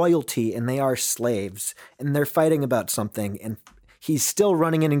 he's royalty and they are slaves, and they're fighting about something, and he's still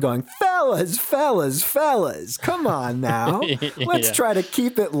running in and going, fellas, come on now. Let's try to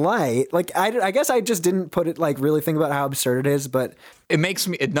keep it light. Like, I guess I just didn't put it, like, really think about how absurd it is, but...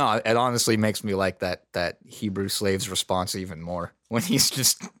 It honestly makes me like that Hebrew slave's response even more. When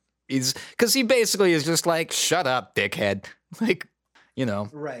because he basically is just like, shut up, dickhead. Like, you know.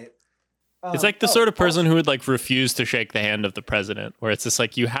 Right. It's like the sort of person who would, like, refuse to shake the hand of the president, where it's just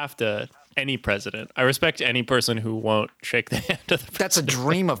like, you have to... Any president. I respect any person who won't shake the hand of the president. That's a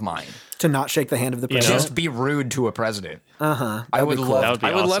dream of mine. To not shake the hand of the president? Just be rude to a president. Uh-huh. I would love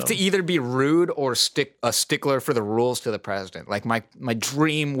to either be rude or a stickler for the rules to the president. Like, my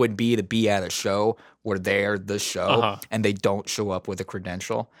dream would be to be at a show where they're the show and they don't show up with a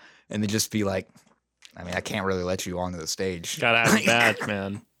credential. And they just be like, I mean, I can't really let you onto the stage. Gotta have a badge,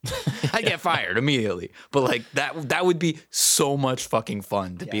 man. I get fired immediately. But like that would be so much fucking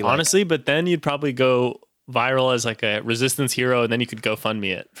fun to be like. Honestly, but then you'd probably go viral as like a resistance hero, and then you could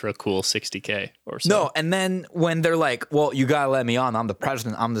GoFundMe it for a cool $60K or so. No, and then when they're like, well, you gotta let me on, I'm the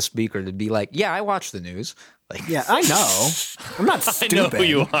president, I'm the speaker, to be like, yeah, I watch the news. Like, yeah, I know. I'm not stupid. I know who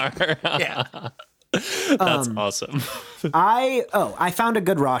you are. Yeah. That's awesome. I found a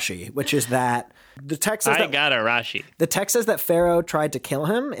good Rashi, which is that the text says I got a Rashi. the text says that Pharaoh tried to kill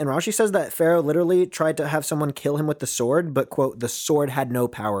him, and Rashi says that Pharaoh literally tried to have someone kill him with the sword, but quote, the sword had no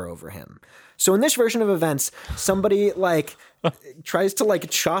power over him. So in this version of events, somebody like tries to like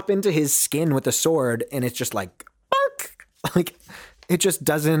chop into his skin with a sword, and it's just like, bark! Like it just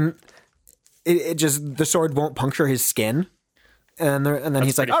doesn't. It just the sword won't puncture his skin. And then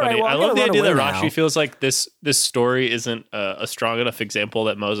he's like, all right, well, I love the idea that now. Rashi feels like this story isn't a strong enough example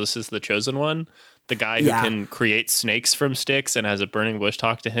that Moses is the chosen one. The guy who can create snakes from sticks and has a burning bush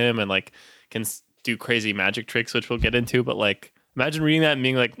talk to him and like can do crazy magic tricks, which we'll get into. But like, imagine reading that and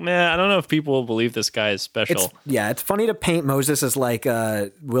being like, I don't know if people will believe this guy is special. It's funny to paint Moses as like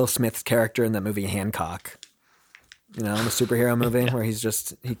Will Smith's character in that movie Hancock. You know, the superhero movie where he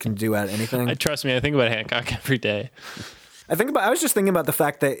can do anything. Trust me, I think about Hancock every day. I was just thinking about the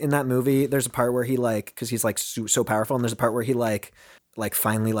fact that in that movie, there's a part where he like, cause he's like so powerful. And there's a part where he like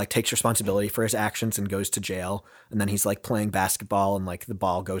finally like takes responsibility for his actions and goes to jail. And then he's like playing basketball and like the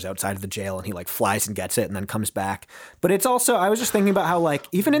ball goes outside of the jail and he like flies and gets it and then comes back. But it's also, I was just thinking about how like,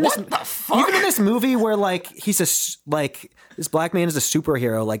 even in this movie where like, this black man is a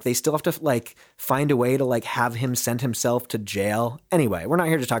superhero, like they still have to like find a way to like have him send himself to jail. Anyway, we're not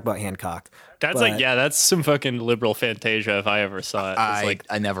here to talk about Hancock. That's that's some fucking liberal fantasia if I ever saw it.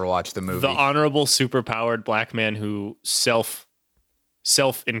 I never watched the movie. The honorable, superpowered black man who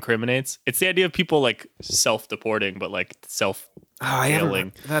self-incriminates. It's the idea of people like self-deporting, but like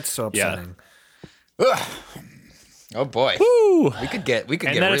self-jailing. That's so upsetting. Yeah. Oh boy. Woo! We could get and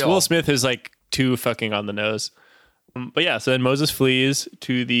then real. it's Will Smith who's like too fucking on the nose. But yeah, so then Moses flees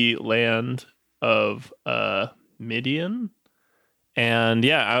to the land of Midian. And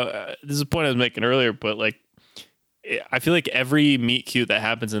yeah, this is a point I was making earlier, but like, I feel like every meet cute that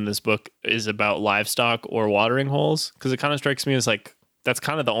happens in this book is about livestock or watering holes, because it kind of strikes me as like, that's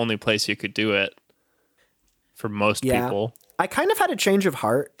kind of the only place you could do it for most people. I kind of had a change of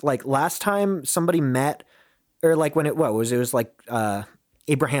heart. Like last time somebody met, or like when it was like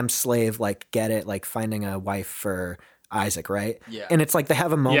Abraham's slave, like finding a wife for Isaac, right? Yeah. And it's like they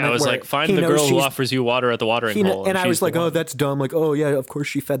have a moment. Yeah, it was where like find the girl who offers you water at the watering hole. And I was like, oh, that's dumb. Like, oh yeah, of course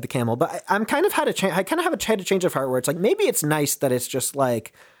she fed the camel. But I kind of had a change of heart where it's like maybe it's nice that it's just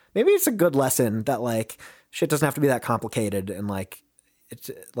like maybe it's a good lesson that like shit doesn't have to be that complicated and like. It's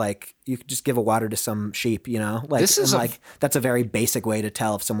like you could just give a water to some sheep, you know. Like this is that's a very basic way to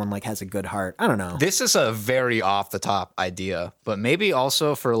tell if someone like has a good heart. I don't know. This is a very off the top idea, but maybe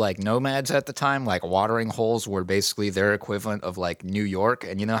also for like nomads at the time, like watering holes were basically their equivalent of like New York.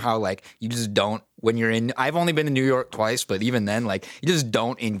 And you know how like you just don't when you're in. I've only been to New York twice, but even then, like you just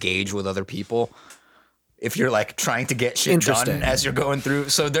don't engage with other people if you're like trying to get shit done as you're going through.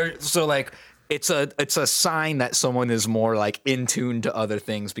 So like. It's a sign that someone is more like in tune to other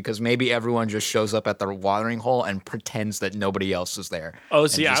things because maybe everyone just shows up at the watering hole and pretends that nobody else is there. Oh,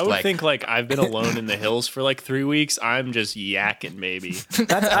 see, I would think like I've been alone in the hills for like 3 weeks. I'm just yakking, maybe.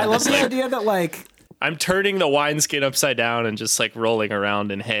 I love the idea that like I'm turning the wineskin upside down and just like rolling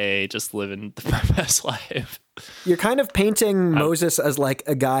around in hay, just living my best life. You're kind of painting Moses as like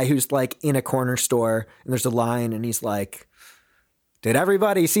a guy who's like in a corner store and there's a line and he's like, did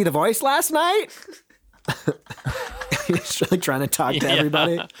everybody see The Voice last night? He's really trying to talk to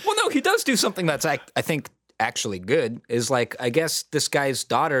everybody. Well, no, he does do something that's, I think, actually good. Is like, I guess this guy's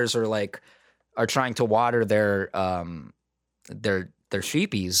daughters are trying to water their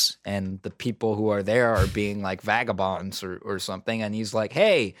sheepies, and the people who are there are being like vagabonds or something. And he's like,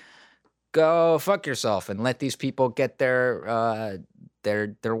 hey, go fuck yourself and let these people get their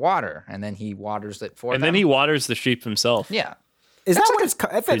water. And then he waters it for them. And then he waters the sheep himself. Yeah. Is that what it's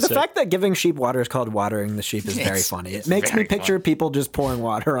called? The fact that giving sheep water is called watering the sheep is very funny. It makes me picture people just pouring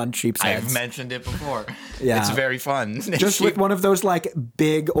water on sheep's heads. I've mentioned it before. Yeah. It's very fun. Just with one of those like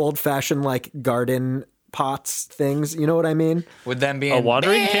big old fashioned like garden pots things. You know what I mean? With them being a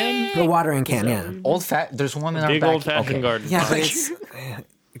watering can? A watering can, yeah. There's one in our big old fashioned garden. Yeah, but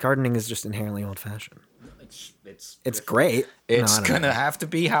gardening is just inherently old fashioned. It's great. It's going to have to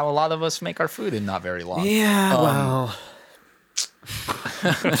be how a lot of us make our food in not very long. Yeah, well...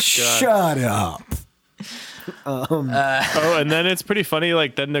 Shut up. And then it's pretty funny.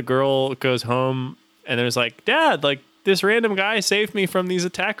 Like, then the girl goes home and there's like, Dad, like this random guy saved me from these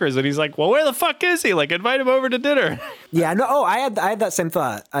attackers. And he's like, well, where the fuck is he? Like, invite him over to dinner. Yeah, no. Oh, I had that same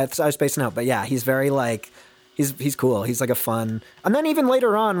thought. I was spacing out, but yeah, he's very like, he's cool. He's like a fun. And then even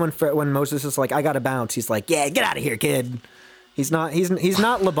later on, when Moses is like, I gotta bounce, he's like, yeah, get out of here, kid. He's not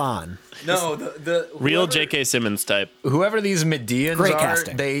Laban. No, the Real J.K. Simmons type. whoever these Medians Great are,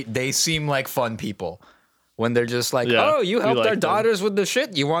 casting. they seem like fun people. When they're just like, Yeah, oh, you we helped like our them. daughters with the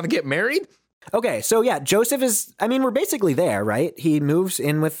shit. You want to get married? Okay, so yeah, Joseph is. I mean, we're basically there, right? He moves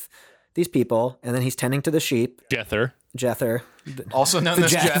in with these people, and then he's tending to the sheep. Jether. Jether, Also known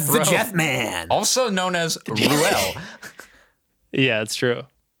as Jethro. the Jeff man. Also known as Ruel. Yeah, it's true.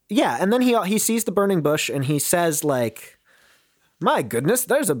 Yeah, and then he sees the burning bush, and he says like, "My goodness,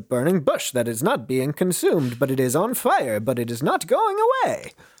 there's a burning bush that is not being consumed, but it is on fire, but it is not going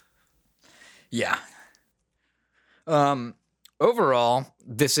away." Yeah. Overall,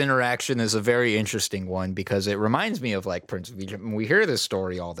 this interaction is a very interesting one because it reminds me of like Prince of Egypt. We hear this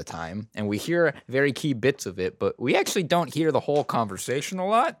story all the time and we hear very key bits of it, but we actually don't hear the whole conversation a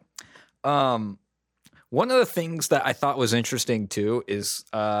lot. One of the things that I thought was interesting too is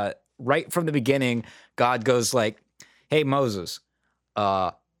right from the beginning, God goes like, "Hey, Moses,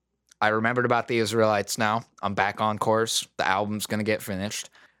 I remembered about the Israelites now. I'm back on course. The album's going to get finished.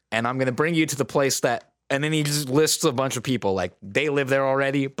 And I'm going to bring you to the place that," and then he just lists a bunch of people like they live there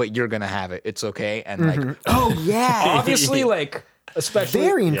already, but you're going to have it. It's okay. And like, Oh yeah, obviously, like, especially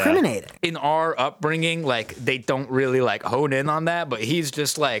very incriminating. in our upbringing, like they don't really like hone in on that, but he's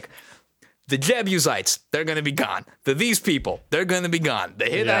just like, the Jebusites, they're going to be gone. These people, they're going to be gone. The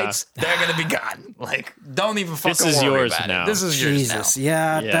Hittites, they're going to be gone. Like, don't even fucking This is worry yours about now. it. This is yours now. Jesus,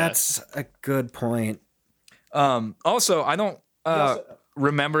 yeah, Yeah. that's a good point. Also, I don't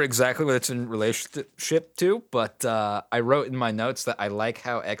remember exactly what it's in relationship to, but I wrote in my notes that I like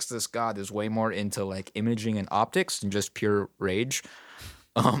how Exodus God is way more into like imaging and optics than just pure rage.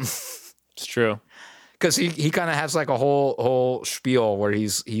 It's true. Because he kind of has like a whole spiel where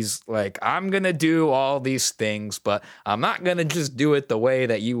he's like, I'm gonna do all these things, but I'm not gonna just do it the way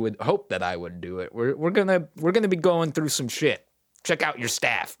that you would hope that I would do it. We're gonna be going through some shit. Check out your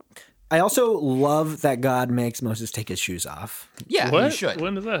staff. I also love that God makes Moses take his shoes off. Yeah, you What? should.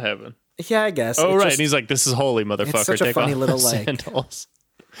 When does that happen? Yeah, I guess. Oh, It's right. just- And he's like, "This is holy, motherfucker. such a Take funny off little, the like- sandals."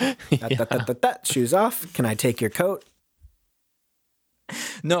 Shoes off. Can I take your coat?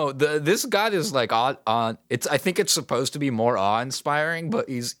 No, this God is like on. It's I think it's supposed to be more awe-inspiring, but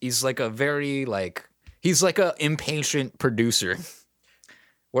he's like a very like he's like a impatient producer,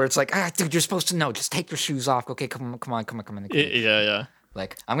 where it's like, dude, you're supposed to know. Just take your shoes off. Okay, come on. Yeah.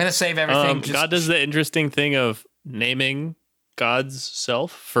 Like I'm gonna save everything. God does the interesting thing of naming God's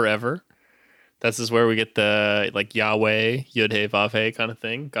self forever. This is where we get the like Yahweh, Yud-Heh, Vav-Heh kind of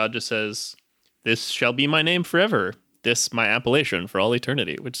thing. God just says, "This shall be my name forever. This my appellation for all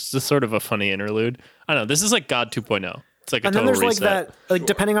eternity," which is just sort of a funny interlude. I don't know. This is like God 2.0. It's like a And then total there's reset. like that, like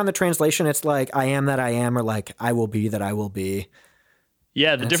depending on the translation, it's like I am that I am, or like I will be that I will be.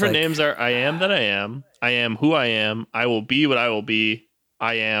 Yeah, the it's different like- names are I am that I am who I am, I will be what I will be,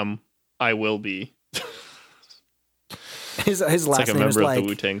 I am, I will be. His It's last like a name is member of like, the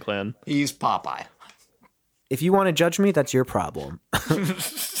Wu-Tang Clan. He's Popeye. if you want to judge me, that's your problem.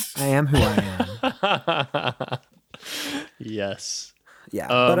 I am who I am. Yes. Yeah,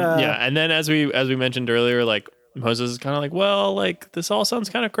 Yeah, and then as we mentioned earlier, like Moses is kind of like, well, like this all sounds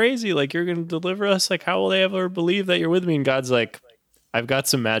kind of crazy. Like you're going to deliver us. Like how will they ever believe that you're with me? And God's like, I've got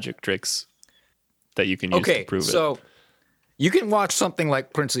some magic tricks that you can use to prove so it. you can watch something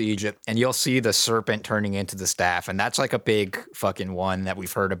like Prince of Egypt, and you'll see the serpent turning into the staff, and that's like a big fucking one that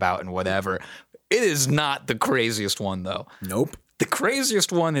we've heard about and whatever. It is not the craziest one though. nope. The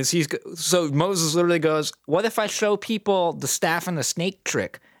craziest one is so Moses literally goes, "What if I show people the staff and the snake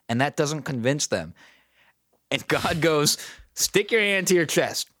trick, and that doesn't convince them?" And God goes, "Stick your hand to your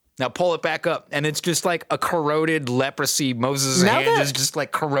chest. Now pull it back up." And it's just like a corroded leprosy. Moses' Now hand that- is just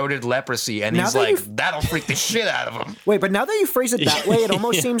like corroded leprosy. And Now he's that like, you've- that'll freak the shit out of him. Wait, but now that you phrase it that way, it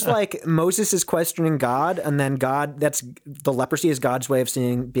almost seems like Moses is questioning God, and then that's the leprosy is God's way of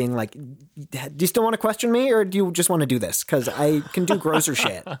being like, do you still want to question me, or do you just want to do this? Because I can do grosser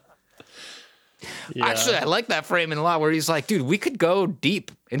shit. Yeah. Actually, I like that framing a lot where he's like, dude, we could go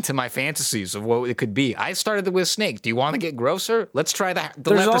deep into my fantasies of what it could be. I started with snake. Do you want to get grosser? Let's try the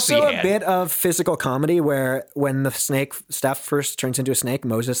There's leprosy also a hand. bit of physical comedy where when the snake staff first turns into a snake,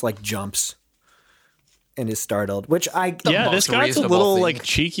 Moses like jumps and is startled, which Yeah, most this guy's a reasonable little thing. like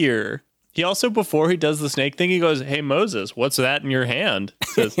cheekier. He also, before he does the snake thing, he goes, "Hey Moses, what's that in your hand?"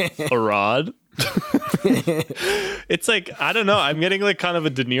 He says, "A rod." It's like, I don't know. I'm getting like kind of a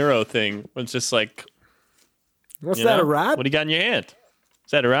De Niro thing. It's just like, what's you that, know, a rat? What do you got in your hand?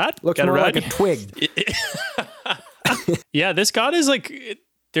 Is that a rat? Looks Got more a rat? like a twig. Yeah, this God is like,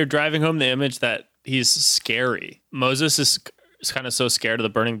 they're driving home the image that he's scary. Moses is kind of so scared of the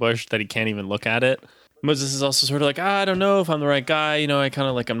burning bush that he can't even look at it. Moses is also sort of like, I don't know if I'm the right guy. You know, I kind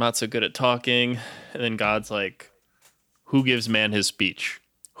of like, I'm not so good at talking. And then God's like, who gives man his speech?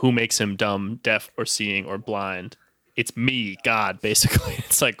 Who makes him dumb, deaf, or seeing, or blind? It's me, God, basically.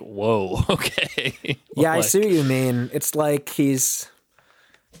 It's like, whoa, okay. Yeah, I Like, see what you mean. It's like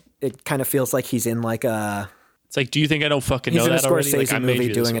it kind of feels like he's in like It's like, do you think I don't fucking he's know in a that already? Like, Scorsese I made movie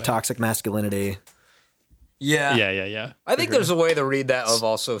you this doing a way. toxic masculinity. Yeah. Yeah. I think there's a way to read that of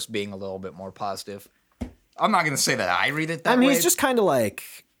also being a little bit more positive. I'm not going to say that I read it that I mean, way. he's just kind of like,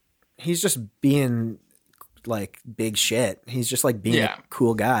 he's just being like big shit. He's just like being Yeah. a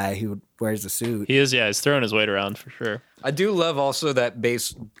cool guy who wears a suit. He is, yeah, he's throwing his weight around for sure. I do love also that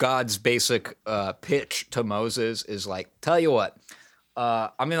God's basic pitch to Moses is like, tell you what, I'm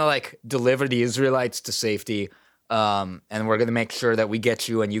going to like deliver the Israelites to safety. And we're going to make sure that we get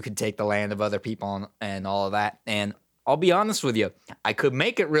you and you can take the land of other people and all of that. And I'll be honest with you, I could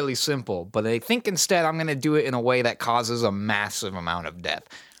make it really simple, but I think instead I'm going to do it in a way that causes a massive amount of death.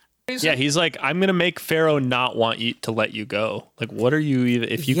 Yeah, he's like, I'm going to make Pharaoh not want you to let you go. Like, what are you even,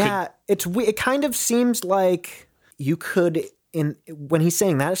 if you Yeah, it kind of seems like you could, when he's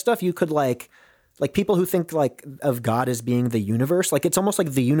saying that stuff, you could like people who think like of God as being the universe, like it's almost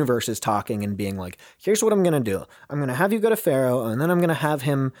like the universe is talking and being like, here's what I'm going to do. I'm going to have you go to Pharaoh, and then I'm going to have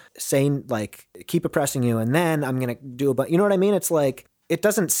him say like, keep oppressing you. And then I'm going to do you know what I mean? It's like, it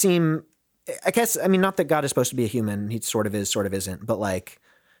doesn't seem, I guess, I mean, not that God is supposed to be a human. He sort of is, sort of isn't, but like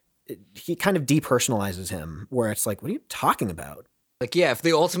he kind of depersonalizes him where it's like, what are you talking about? Like, yeah, if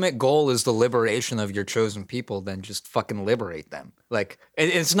the ultimate goal is the liberation of your chosen people, then just fucking liberate them. Like,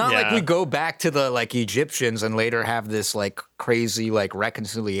 it's not like Yeah. we go back to the, like, Egyptians and later have this, like, crazy, like,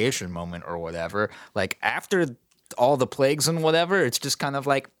 reconciliation moment or whatever. Like, after all the plagues and whatever, it's just kind of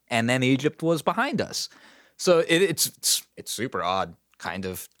like, and then Egypt was behind us. So it's super odd, kind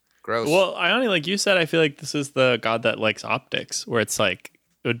of gross. Well, Ioni, like you said, I feel like this is the God that likes optics, where it's like,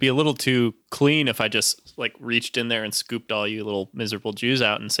 it would be a little too clean if I just like reached in there and scooped all you little miserable Jews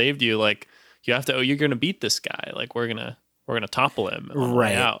out and saved you. Like, you have to, you're going to beat this guy. Like, we're going to topple him on the way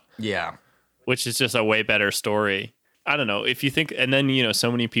Right. out, yeah. which is just a way better story. I don't know if you think, and then, you know, so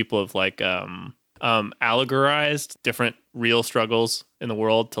many people have like, allegorized different real struggles in the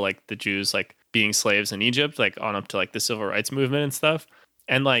world to like the Jews, like being slaves in Egypt, like on up to like the civil rights movement and stuff.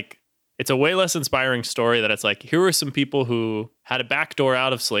 And like, it's a way less inspiring story that it's like, here were some people who had a back door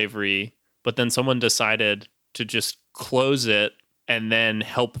out of slavery, but then someone decided to just close it and then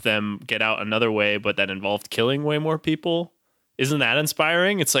help them get out another way, but that involved killing way more people. Isn't that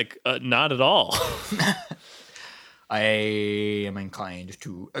inspiring? It's like, not at all. I am inclined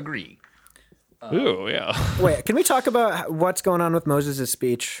to agree. Ooh, yeah. Wait, can we talk about what's going on with Moses'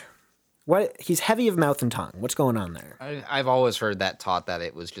 speech? What, he's heavy of mouth and tongue. What's going on there? I've always heard that taught that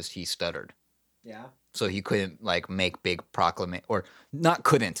it was just he stuttered. Yeah. So he couldn't like make big proclamation, or not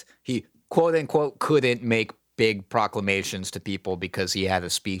couldn't. He quote unquote couldn't make big proclamations to people because he had a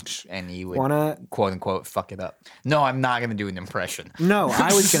speech and he would quote unquote fuck it up. No, I'm not gonna do an impression. No,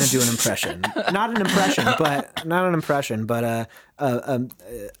 I was going to do an impression. Not an impression, but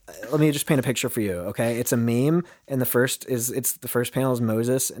let me just paint a picture for you, okay? It's a meme, and the first panel is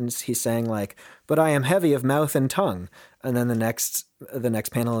Moses, and he's saying like, "But I am heavy of mouth and tongue," and then the next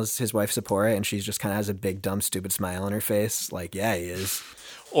panel is his wife Zipporah, and she's just kind of has a big dumb stupid smile on her face, like, "Yeah, he is."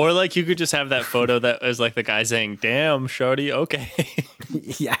 Or like you could just have that photo that is like the guy saying, "Damn, shorty, okay."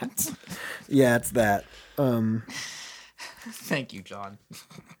 Yeah, it's that. Thank you, John.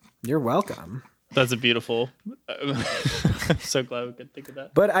 You're welcome. That's a beautiful. I'm so glad we could think of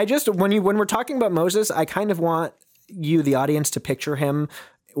that. But I just when we're talking about Moses, I kind of want you, the audience, to picture him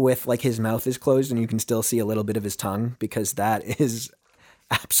with like his mouth is closed and you can still see a little bit of his tongue, because that is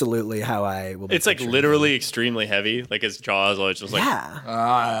absolutely how I will be. It's like picturing literally extremely heavy. Like his jaw is always just like.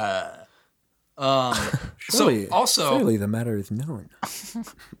 yeah. So also, surely the matter is known.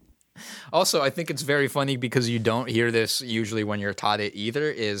 I think it's very funny because you don't hear this usually when you're taught it either.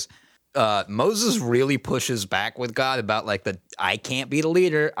 Is Moses really pushes back with God about like I can't be the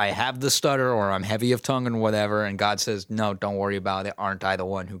leader. I have the stutter, or I'm heavy of tongue and whatever. And God says, no, don't worry about it. Aren't I the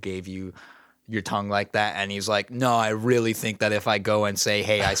one who gave you your tongue like that? And he's like, no, I really think that if I go and say,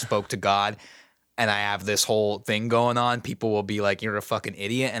 hey, I spoke to God and I have this whole thing going on, people will be like, you're a fucking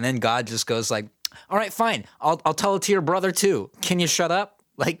idiot. And then God just goes like, all right, fine. I'll tell it to your brother too. Can you shut up?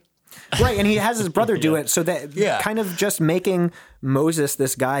 Like, Right, and he has his brother do it, so that kind of just making Moses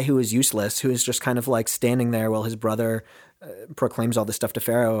this guy who is useless, who is just kind of like standing there while his brother proclaims all this stuff to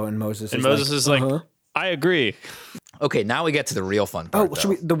Pharaoh, and Moses is like, I agree. okay, now we get to the real fun part.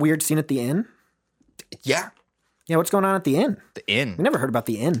 The weird scene at the inn? Yeah, Yeah, what's going on at the inn? the inn. We never heard about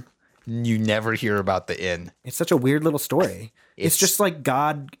the inn. You never hear about the inn. It's such a weird little story. It's just like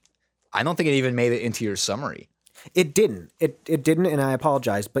God. I don't think it even made it into your summary. It didn't. It didn't, and I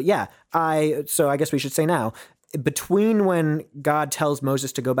apologize. But yeah, so I guess we should say now, between when God tells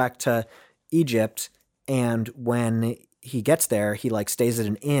Moses to go back to Egypt and when he gets there, he like stays at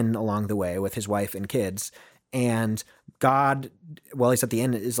an inn along the way with his wife and kids. And God, well, he's at the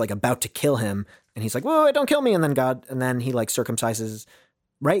inn, is like about to kill him, and he's like, "Whoa, don't kill me!" And then he like circumcises.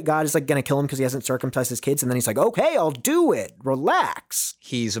 Right? God is like going to kill him because he hasn't circumcised his kids. And then he's like, okay, I'll do it. Relax.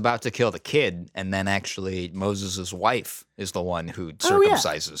 He's about to kill the kid. And then actually Moses' wife is the one who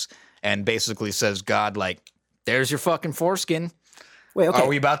circumcises and basically says, God, like, there's your fucking foreskin. Wait, okay. Are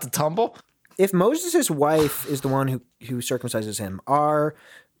we about to tumble? If Moses' wife is the one who circumcises him,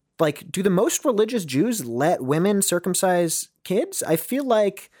 do the most religious Jews let women circumcise kids? I feel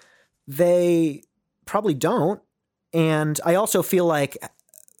like they probably don't. And I also feel like,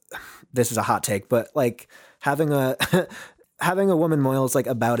 this is a hot take, but like having a woman mohel is like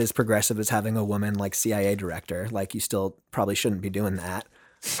about as progressive as having a woman like CIA director. Like you still probably shouldn't be doing that.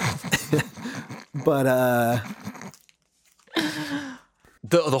 But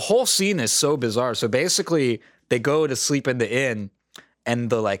the whole scene is so bizarre. So basically they go to sleep in the inn and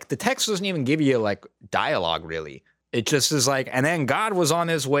the text doesn't even give you like dialogue really. It just is like, and then God was on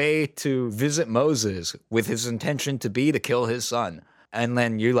his way to visit Moses with his intention to kill his son. And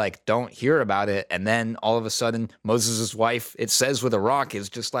then you like don't hear about it, and then all of a sudden Moses' wife, it says with a rock, is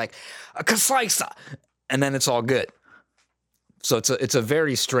just like a kasaisa, and then it's all good. So it's a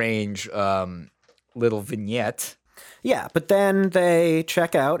very strange little vignette. Yeah, but then they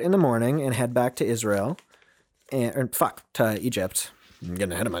check out in the morning and head back to Israel, to Egypt. I'm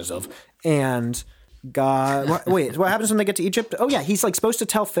getting ahead of myself. And God, wait, what happens when they get to Egypt? Oh yeah, he's like supposed to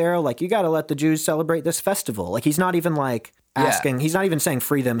tell Pharaoh like you got to let the Jews celebrate this festival. Like he's not even like asking. Yeah. He's not even saying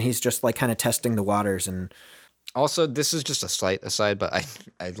free them. He's just like kind of testing the waters. And also, this is just a slight aside, but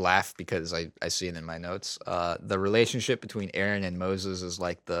I laugh because I see it in my notes. The relationship between Aaron and Moses is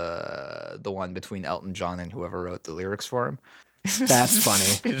like the one between Elton John and whoever wrote the lyrics for him. That's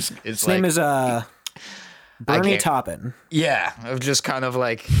funny. His name is Bernie Taupin. Yeah, of just kind of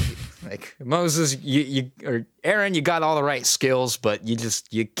like Moses, or Aaron, you got all the right skills, but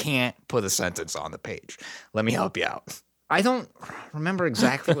you can't put a sentence on the page. Let me help you out. I don't remember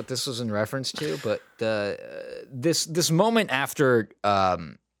exactly what this was in reference to, but this moment after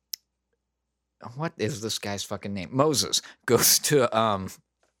what is this guy's fucking name? Moses goes to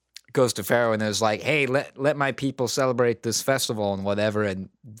Pharaoh and is like, hey, let my people celebrate this festival and whatever. And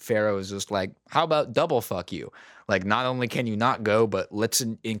Pharaoh is just like, how about double fuck you? Like, not only can you not go, but let's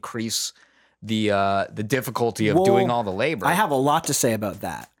increase the difficulty of doing all the labor. I have a lot to say about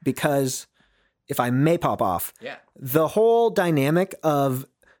that because if I may pop off, yeah, the whole dynamic of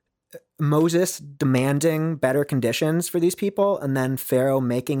Moses demanding better conditions for these people and then Pharaoh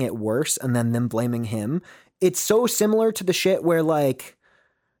making it worse and then them blaming him. It's so similar to the shit where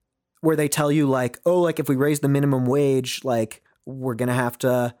they tell you like, oh, like if we raise the minimum wage, like we're going to have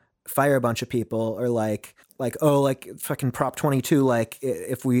to fire a bunch of people or like, oh, like fucking Prop 22. Like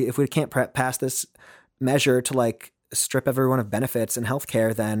if we can't pass this measure to like strip everyone of benefits and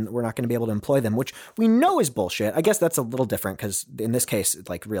healthcare, then we're not going to be able to employ them, which we know is bullshit. I guess that's a little different because in this case,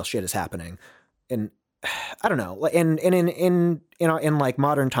 like real shit is happening. And I don't know. In like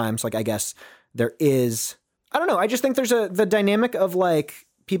modern times, like I guess there is, I don't know. I just think there's the dynamic of like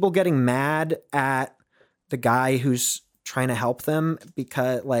people getting mad at the guy who's trying to help them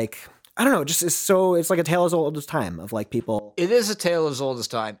because like, I don't know, it's like a tale as old as time of like people. It is a tale as old as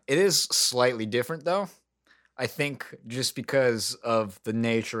time. It is slightly different though. I think just because of the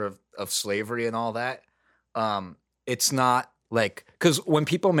nature of slavery and all that, it's not like, because when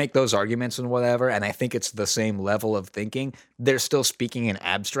people make those arguments and whatever, and I think it's the same level of thinking, they're still speaking in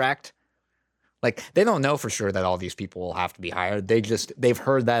abstract. Like they don't know for sure that all these people will have to be hired. They've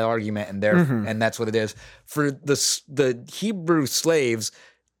heard that argument and and that's what it is. For the Hebrew slaves,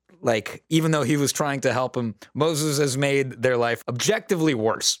 like even though he was trying to help them, Moses has made their life objectively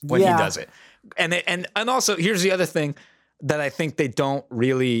worse when he does it. And also here's the other thing that I think they don't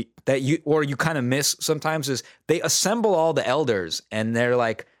really, that you kind of miss sometimes, is they assemble all the elders and they're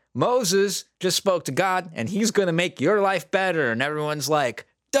like, Moses just spoke to God and he's going to make your life better. And everyone's like,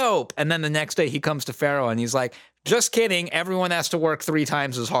 dope. And then the next day he comes to Pharaoh and he's like, just kidding. Everyone has to work 3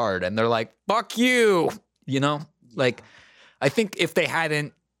 times as hard. And they're like, fuck you. You know, like I think if they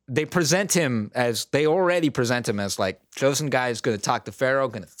hadn't, they already present him as like chosen guy is going to talk to Pharaoh,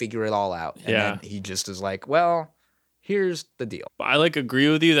 going to figure it all out. And then he just is like, well, here's the deal. I like agree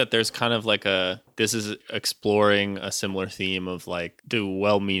with you that there's kind of like this is exploring a similar theme of like, do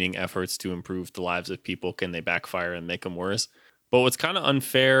well-meaning efforts to improve the lives of people, can they backfire and make them worse? But what's kind of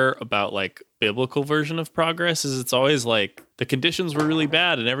unfair about like biblical version of progress is it's always like the conditions were really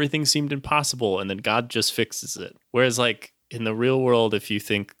bad and everything seemed impossible and then God just fixes it. Whereas like in the real world, if you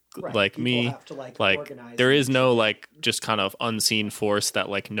think like me, like there is no like just kind of unseen force that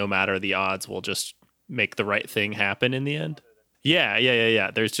like no matter the odds will just make the right thing happen in the end.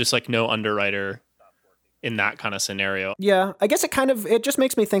 Yeah. There's just like no underwriter in that kind of scenario. Yeah, I guess it just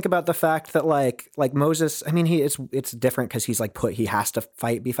makes me think about the fact that like Moses, I mean, it's different because he's like he has to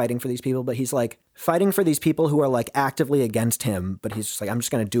be fighting for these people, but he's like fighting for these people who are like actively against him, but he's just like, I'm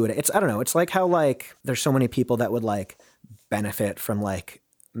just going to do it. I don't know. It's like how like there's so many people that would like benefit from like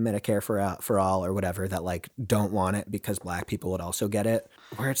Medicare for all or whatever that like don't want it because black people would also get it,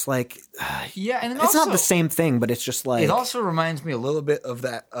 where it's like, yeah, and it's not the same thing, but it's just like, it also reminds me a little bit of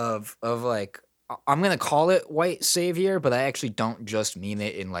that of like, I'm going to call it white savior, but I actually don't just mean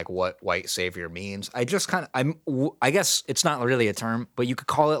it in like what white savior means. I just I guess it's not really a term, but you could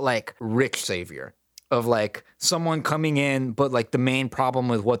call it like rich savior, of like someone coming in, but like the main problem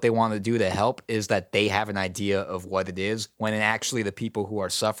with what they want to do to help is that they have an idea of what it is, when actually the people who are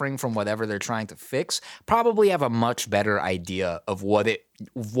suffering from whatever they're trying to fix probably have a much better idea of what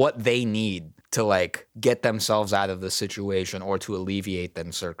they need to like get themselves out of the situation or to alleviate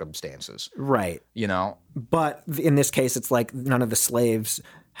them circumstances. Right. You know? But in this case, it's like none of the slaves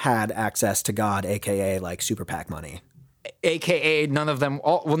had access to God, aka like super PAC money. AKA none of them,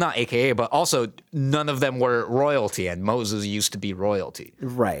 well, not AKA, but also none of them were royalty, and Moses used to be royalty.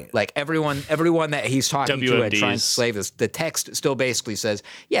 Right. Like everyone that he's talking to and trying to slave us, the text still basically says,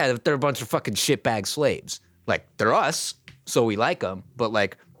 yeah, they're a bunch of fucking shitbag slaves. Like, they're us, so we like them, but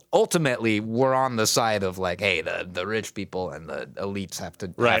like, ultimately, we're on the side of like, hey, the rich people and the elites have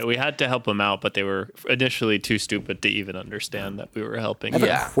to. Right, we had to help them out, but they were initially too stupid to even understand that we were helping. I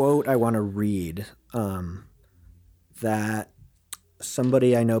have a quote I want to read that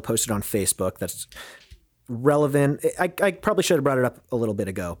somebody I know posted on Facebook that's relevant. I probably should have brought it up a little bit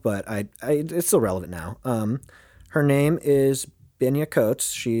ago, but it's still relevant now. Her name is Binya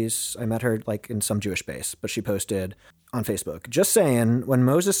Coates. I met her like in some Jewish base, but she posted on Facebook, just saying, when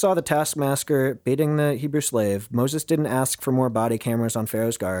Moses saw the taskmaster beating the Hebrew slave, Moses didn't ask for more body cameras on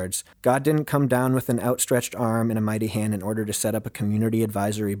Pharaoh's guards. God didn't come down with an outstretched arm and a mighty hand in order to set up a community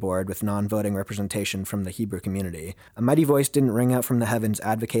advisory board with non-voting representation from the Hebrew community. A mighty voice didn't ring out from the heavens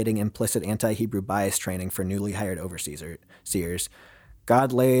advocating implicit anti-Hebrew bias training for newly hired overseers.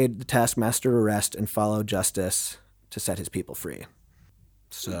 God laid the taskmaster to rest and followed justice to set his people free.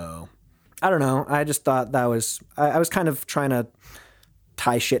 So I don't know. I just thought that was, I was kind of trying to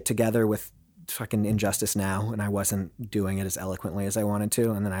tie shit together with fucking Injustice Now, and I wasn't doing it as eloquently as I wanted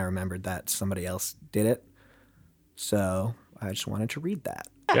to. And then I remembered that somebody else did it. So I just wanted to read that.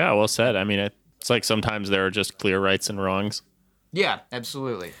 Yeah, well said. I mean, it's like sometimes there are just clear rights and wrongs. Yeah,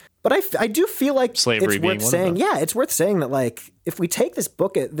 absolutely. But I do feel like slavery it's being worth one saying. of them. Yeah, it's worth saying that like if we take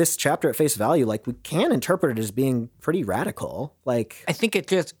this chapter at face value, like we can interpret it as being pretty radical. Like I think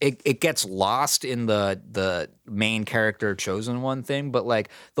it gets lost in the main character chosen one thing, but like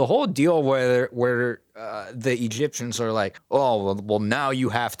the whole deal where the Egyptians are like, oh well now you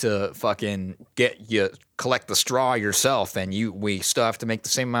have to fucking collect the straw yourself, and we still have to make the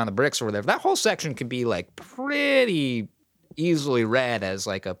same amount of bricks or whatever. That whole section can be like pretty easily read as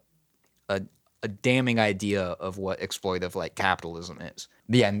like a damning idea of what exploitive like capitalism is.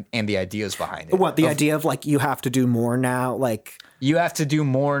 And the ideas behind it. What the idea of like you have to do more now, like you have to do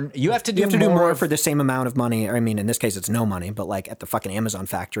more. You have to do more for the same amount of money. Or, I mean, in this case, it's no money, but like at the fucking Amazon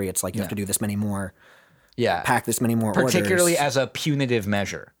factory, it's like you have to do this many more. Yeah, pack this many more particularly orders. as a punitive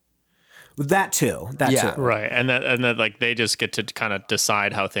measure. That too. Right, and that like they just get to kind of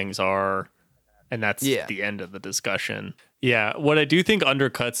decide how things are, and that's the end of the discussion. Yeah, what I do think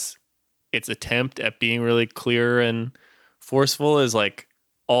undercuts its attempt at being really clear and forceful is like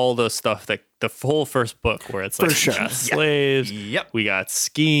all the stuff that the whole first book where it's like we got slaves, we got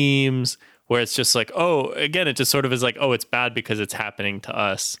schemes, where it's just like, oh, again, it just sort of is like, oh, it's bad because it's happening to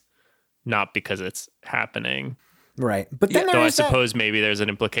us, not because it's happening. Right. But then though I suppose maybe there's an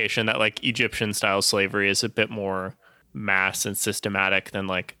implication that like Egyptian style slavery is a bit more mass and systematic than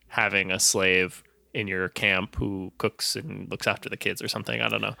like having a slave in your camp who cooks and looks after the kids or something. I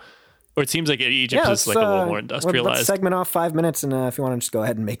don't know. Or it seems like Egypt is like a little more industrialized. Let's segment off 5 minutes, and if you want to just go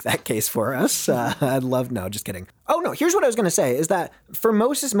ahead and make that case for us, I'd love. No, just kidding. Oh no, here's what I was going to say: is that for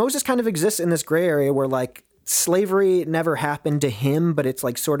Moses kind of exists in this gray area where like slavery never happened to him, but it's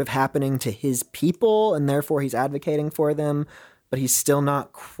like sort of happening to his people, and therefore he's advocating for them, but he's still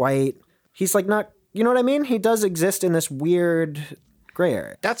not quite, he's like not, you know what I mean? He does exist in this weird gray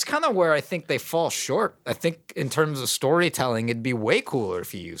area. That's kind of where I think they fall short. I think in terms of storytelling, it'd be way cooler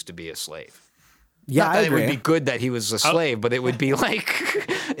if he used to be a slave. Yeah, Not that I it agree. would be good that he was a slave, but it would be like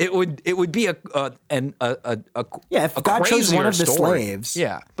it would be a Yeah, if a God chose one crazier of the story. slaves.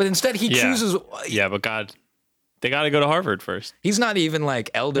 Yeah, but instead he chooses. Yeah, but God, they got to go to Harvard first. He's not even like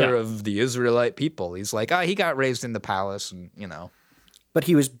elder Yeah. of the Israelite people. He's like, he got raised in the palace, and But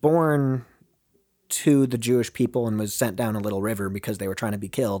he was born to the Jewish people and was sent down a little river because they were trying to be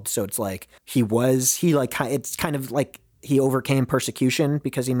killed. So it's like it's kind of like he overcame persecution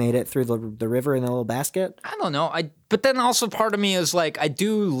because he made it through the river in a little basket. I don't know. But then also part of me is like, I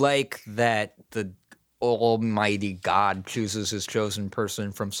do like that the Almighty God chooses his chosen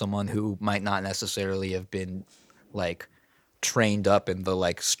person from someone who might not necessarily have been like trained up in the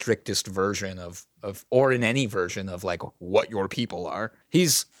like strictest version of or in any version of like what your people are.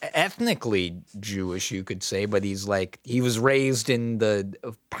 He's ethnically Jewish, you could say, but he was raised in the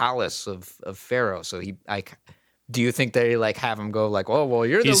palace of Pharaoh. So do you think they like have him go like, oh well,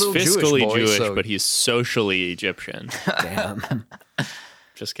 you're He's the little fiscally Jewish boy, Jewish, so but he's socially Egyptian. Damn.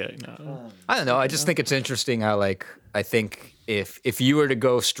 Just kidding. No. I don't know. I just think it's interesting how like I think if you were to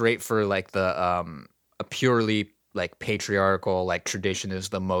go straight for like the a purely like patriarchal like tradition is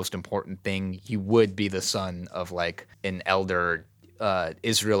the most important thing, he would be the son of like an elder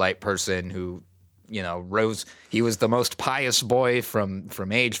Israelite person who rose. He was the most pious boy from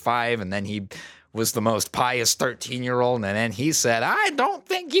age 5, and then he was the most pious 13-year-old, and then he said, I don't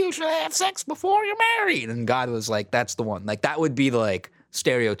think you should have sex before you're married, and God was like, that's the one. Like that would be like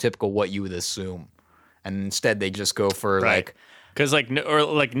stereotypical what you would assume, and instead they just go for like Because like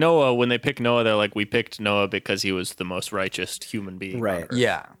Noah, when they pick Noah, they're like, we picked Noah because he was the most righteous human being. Right.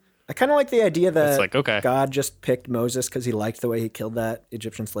 yeah. I kind of like the idea that It's like, okay. God just picked Moses because he liked the way he killed that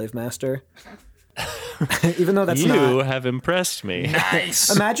Egyptian slave master. Even though that's You not. have impressed me.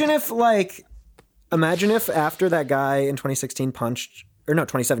 Nice. Imagine if after that guy in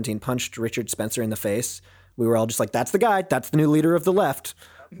 2017 punched Richard Spencer in the face, we were all just like, that's the guy. That's the new leader of the left.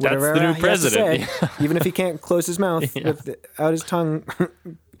 Whatever the new he has to president. say, even if he can't close his mouth without his tongue,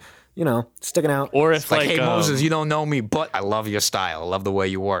 sticking out. Or if Like, hey Moses, you don't know me, but I love your style. I love the way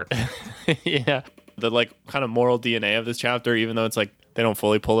you work. yeah, the like kind of moral DNA of this chapter, even though it's like they don't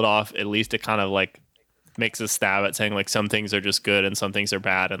fully pull it off, at least it kind of like makes a stab at saying like some things are just good and some things are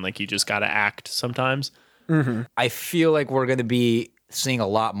bad, and like you just got to act sometimes. Mm-hmm. I feel like we're going to be seeing a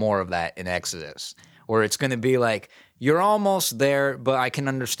lot more of that in Exodus, where it's going to be like, you're almost there, but I can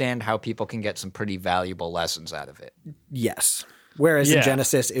understand how people can get some pretty valuable lessons out of it. Yes. Whereas in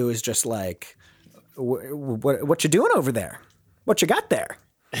Genesis, it was just like, what you doing over there? What you got there?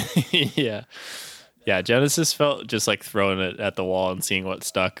 Yeah. Genesis felt just like throwing it at the wall and seeing what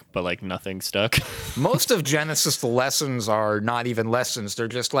stuck, but like nothing stuck. Most of Genesis, the lessons are not even lessons. They're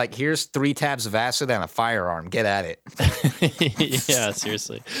just like, here's 3 tabs of acid and a firearm. Get at it. Yeah,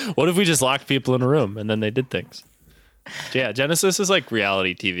 seriously. What if we just locked people in a room and then they did things? Yeah, Genesis is like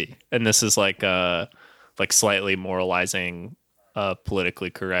reality TV, and this is like slightly moralizing,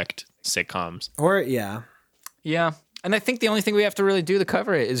 politically correct sitcoms. Or, yeah. Yeah. And I think the only thing we have to really do to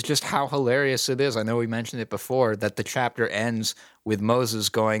cover it is just how hilarious it is. I know we mentioned it before, that the chapter ends with Moses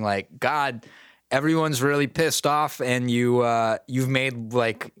going like, God, everyone's really pissed off, and you've made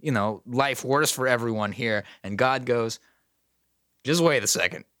like, life worse for everyone here. And God goes, just wait a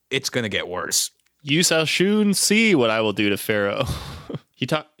second. It's going to get worse. You shall soon see what I will do to Pharaoh.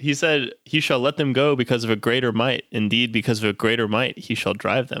 He said, he shall let them go because of a greater might. Indeed, because of a greater might, he shall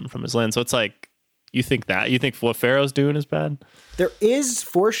drive them from his land. So it's like, you think what Pharaoh's doing is bad? There is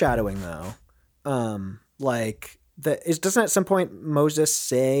foreshadowing, though. Doesn't at some point Moses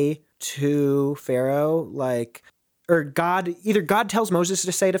say to Pharaoh, like, or either God tells Moses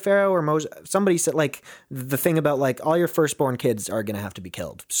to say to Pharaoh, or somebody said, like, the thing about, like, all your firstborn kids are going to have to be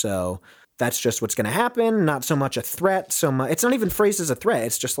killed. So that's just what's going to happen. Not so much a threat. It's not even phrased as a threat.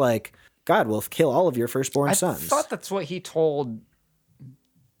 It's just like, God will kill all of your firstborn sons. I thought that's what he told.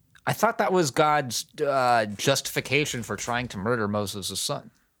 I thought that was God's justification for trying to murder Moses'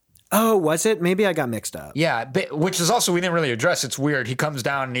 son. Oh, was it? Maybe I got mixed up. Yeah, which is also, we didn't really address. It's weird. He comes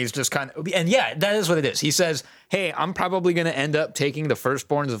down and he's just kind of, and yeah, that is what it is. He says, hey, I'm probably going to end up taking the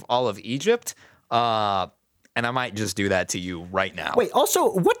firstborns of all of Egypt. and I might just do that to you right now. Wait,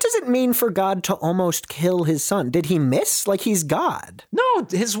 also, what does it mean for God to almost kill his son? Did he miss? Like, he's God. No,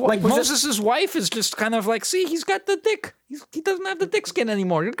 his wife, Like, was it- Moses' wife is just kind of like, see, he's got the dick. He doesn't have the dick skin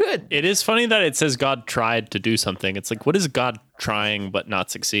anymore. You're good. It is funny that it says God tried to do something. It's like, what is God trying but not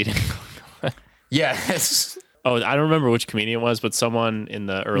succeeding? Yes. Oh, I don't remember which comedian it was, but someone in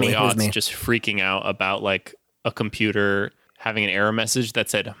the early Me, it was me. aughts just freaking out about like a computer having an error message that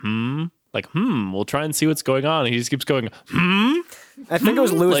said, we'll try and see what's going on. And he just keeps going, I think it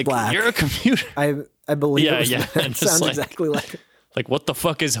was Louis like, Black. you're a computer. I believe Yeah, it was. yeah. It And just sounds like- exactly like. Like, what the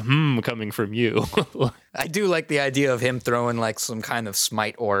fuck is coming from you? I do like the idea of him throwing like some kind of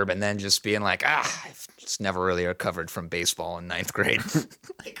smite orb and then just being like, I've just never really recovered from baseball in 9th grade.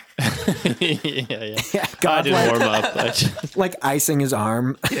 yeah. Yeah, I God, didn't like, warm up. I just- like icing his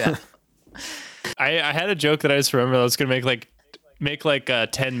arm. Yeah. I had a joke that I just remember I was gonna make like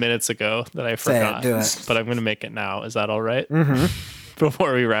 10 minutes ago that I Say it, forgot. do it. But I'm gonna make it now. Is that all right? Mm-hmm.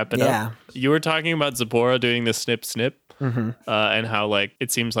 Before we wrap it Yeah. up, you were talking about Zipporah doing the snip snip, and how like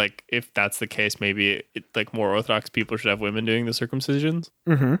it seems like if that's the case, maybe like more Orthodox people should have women doing the circumcisions.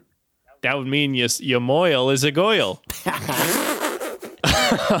 Mm-hmm. That would mean your moil is a goyle.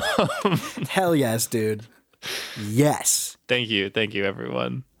 Hell yes, dude. Yes. Thank you,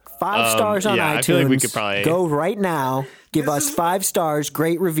 everyone. 5 stars on yeah, iTunes. I feel like we could probably- go right now. Give us 5 stars.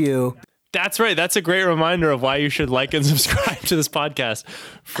 Great review. That's right. That's a great reminder of why you should like and subscribe to this podcast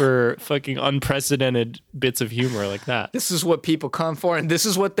for fucking unprecedented bits of humor like that. This is what people come for, and this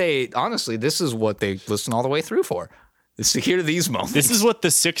is what they listen all the way through for. Is to hear these moments. This is what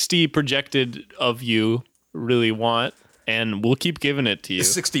the 60 projected of you really want, and we'll keep giving it to you.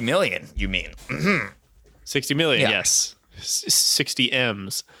 60 million, you mean? 60 million, Yeah. yes. 60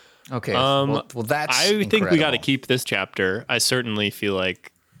 M's. Okay. Well, that's I think we got to incredible. keep this chapter. I certainly feel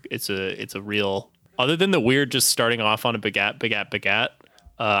like it's a real, other than the weird just starting off on a begat.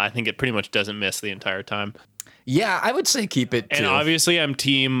 I think it pretty much doesn't miss the entire time. Yeah, I would say keep it. And too. obviously, I'm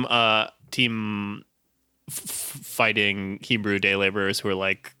team fighting Hebrew day laborers who are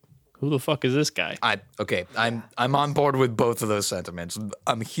like, who the fuck is this guy? I'm on board with both of those sentiments.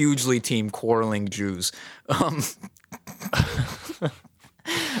 I'm hugely team quarreling Jews.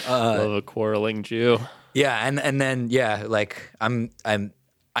 Love a quarreling Jew. Yeah, and then yeah, like I'm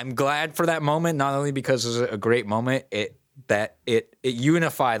glad for that moment, not only because it was a great moment, it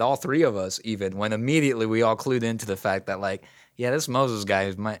unified all three of us, even when immediately we all clued into the fact that like, yeah, this Moses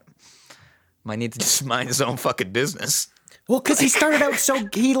guy might need to just mind his own fucking business. Well, because he started out so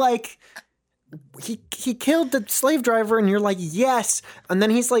he killed the slave driver, and you're like, yes. And then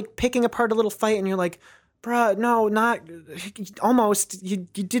he's like picking apart a little fight, and you're like, bruh, no, not almost. You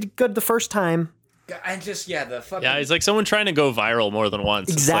did good the first time. And just the fucking Yeah, it's like someone trying to go viral more than once.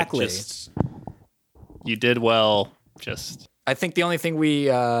 Exactly. It's like you did well. Just I think the only thing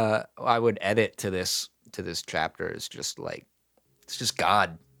I would edit to this chapter is just like it's just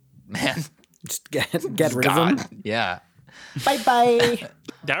God, man. Just get rid of God. him. Yeah. Bye.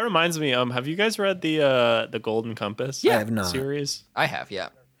 that reminds me. Have you guys read the Golden Compass? I have not. Series? I have, yeah.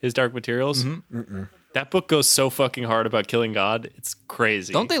 His Dark Materials. Mm-hmm. That book goes so fucking hard about killing God. It's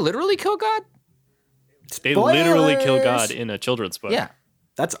crazy. Don't they literally kill God? They literally kill Spoilers! God in a children's book. Yeah.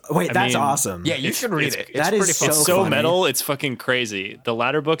 That's I that's mean, awesome. Yeah, you should read it. It's that is pretty so fun. It's so funny. metal. It's fucking crazy. The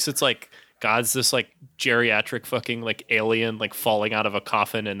latter books, it's like God's this like geriatric fucking like alien like falling out of a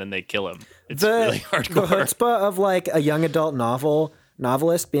coffin and then they kill him. It's really The hardcore. chutzpah of like a young adult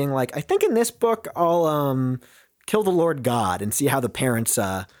novelist being like, I think in this book I'll kill the Lord God and see how the parents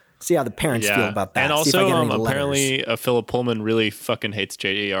feel about that. And See if I also, get any letters. apparently, Philip Pullman really fucking hates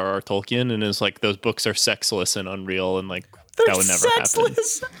J.R.R. Tolkien and is like, those books are sexless and unreal and like that would never happen.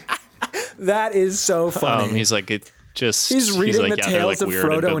 sexless. That is so funny. He's like, it just He's reading like, the yeah, they're, tales like, of weird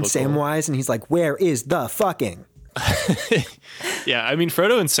and Frodo and biblical. Samwise, and he's like, where is the fucking? Yeah, I mean,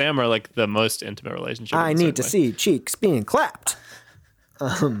 Frodo and Sam are like the most intimate relationship. I in the need to same way. see cheeks being clapped.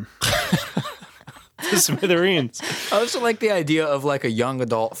 Smithereens. I also like the idea of like a young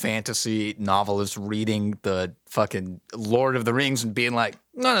adult fantasy novelist reading the fucking Lord of the Rings and being like,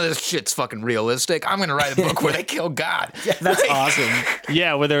 none of this shit's fucking realistic. I'm gonna write a book where they kill God. That's awesome.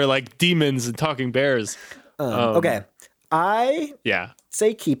 Yeah, where they're like demons and talking bears. Okay. I Yeah.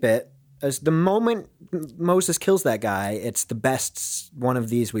 say keep it. As the moment Moses kills that guy, it's the best one of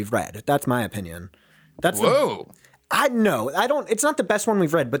these we've read. That's my opinion. That's Whoa. I don't. It's not the best one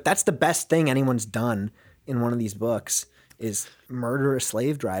we've read, but that's the best thing anyone's done in one of these books is murder a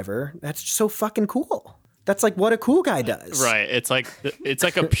slave driver. That's so fucking cool. That's like what a cool guy does. Right. It's like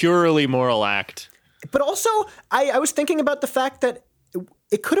a purely moral act. But also, I was thinking about the fact that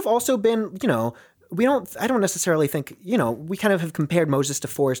it could have also been, I don't necessarily think, we kind of have compared Moses to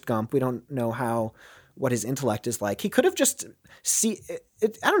Forrest Gump. We don't know what his intellect is like. He could have just I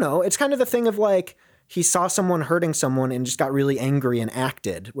don't know. It's kind of the thing of like, he saw someone hurting someone and just got really angry and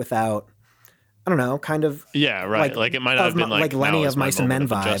acted without, I don't know, kind of. Yeah, right. Like it might not have been like Lenny now of is my Mice and Men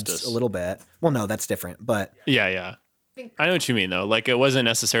moment of vibes injustice. a little bit. Well, no, that's different, but. Yeah. I know what you mean though. Like it wasn't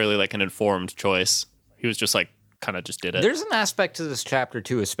necessarily like an informed choice. He was just like kind of just did it. There's an aspect to this chapter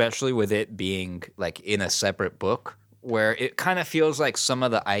too, especially with it being like in a separate book, where it kind of feels like some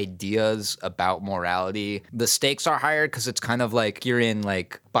of the ideas about morality, the stakes are higher because it's kind of like you're in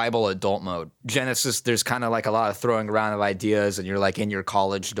like Bible adult mode. Genesis, there's kind of like a lot of throwing around of ideas, and you're like in your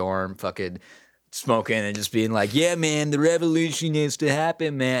college dorm fucking smoking and just being like, yeah, man, the revolution needs to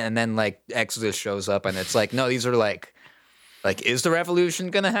happen, man. And then like Exodus shows up and it's like, no, these are like, is the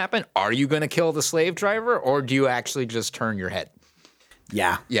revolution going to happen? Are you going to kill the slave driver, or do you actually just turn your head?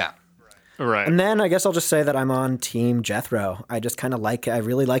 Yeah. Yeah. Right. And then I guess I'll just say that I'm on Team Jethro. I just kind of I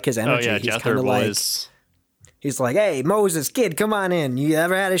really like his energy. Oh yeah, He's Jethro kinda boys. He's like, hey, Moses, kid, come on in. You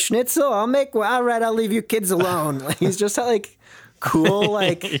ever had a schnitzel? All right, I'll leave you kids alone. He's just like cool,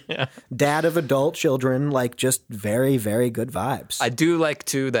 like dad of adult children, like just very, very good vibes. I do like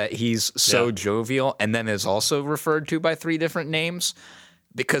too that he's so jovial and then is also referred to by 3 different names,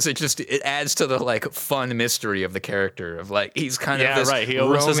 because it adds to the like fun mystery of the character of like he's kind of this right. He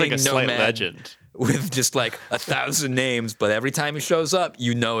almost is like a slight nomad legend with just like 1,000 names, but every time he shows up,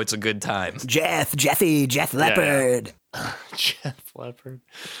 it's a good time. Jeff Leopard. Jeff Leopard.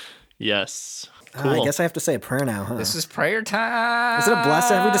 Yes. Cool. I guess I have to say a prayer now, huh? This is prayer time. Is it a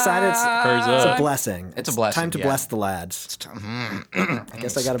blessing? Have we decided it's a blessing? It's a blessing. Time to bless the lads. I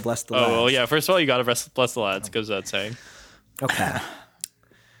guess I got to bless the lads. Oh, well, yeah. First of all, you got to bless the lads. Goes without saying. Okay.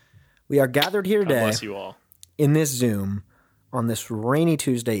 We are gathered here God today bless you all. in this Zoom on this rainy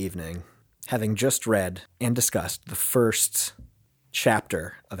Tuesday evening, having just read and discussed the first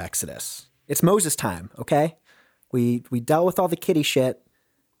chapter of Exodus. It's Moses time, okay? We dealt with all the kiddie shit.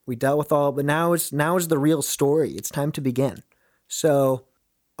 We dealt with all, but now is the real story. It's time to begin. So,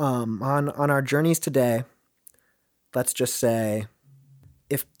 on our journeys today, let's just say,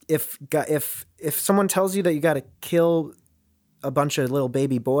 if someone tells you that you got to kill a bunch of little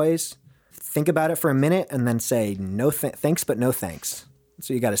baby boys, think about it for a minute and then say no thanks, but no thanks. That's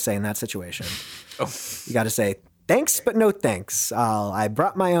what you got to say in that situation. You got to say thanks, but no thanks. I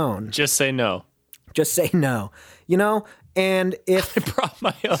brought my own. Just say no. Just say no. And if I brought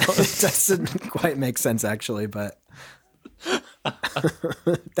my own. it doesn't quite make sense actually, but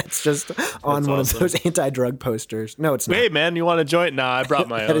that's just on one of those anti-drug posters. No, it's not. Hey man, you want a joint? Nah, I brought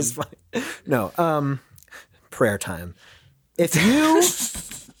my own. That is fine. No, prayer time. If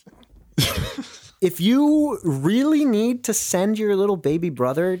you really need to send your little baby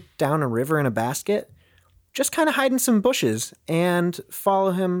brother down a river in a basket, just kind of hide in some bushes and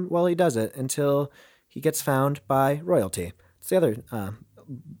follow him while he does it until he gets found by royalty. It's the other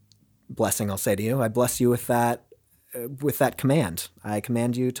blessing I'll say to you. I bless you with that command. I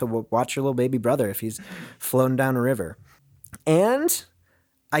command you to watch your little baby brother if he's floating down a river. And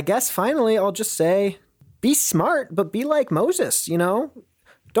I guess finally I'll just say, be smart, but be like Moses,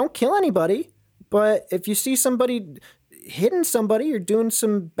 Don't kill anybody. But if you see somebody hitting somebody or doing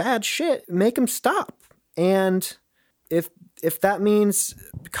some bad shit, make them stop. And if that means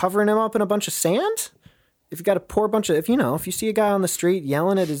covering him up in a bunch of sand, if you got to pour a bunch of, if you see a guy on the street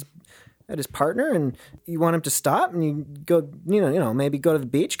yelling at his partner and you want him to stop, and you go, maybe go to the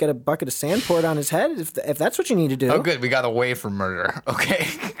beach, get a bucket of sand, pour it on his head. If that's what you need to do. Oh, good. We got away from murder. Okay.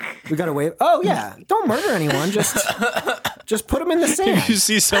 We got away. Oh yeah. Don't murder anyone. Just put them in the sand. If you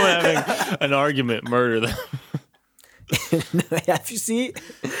see someone having an argument, murder them. If you see,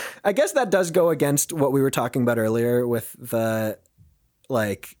 I guess that does go against what we were talking about earlier with the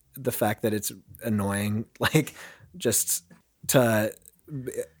fact that it's annoying, just to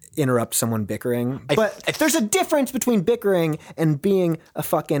interrupt someone bickering. But there's a difference between bickering and being a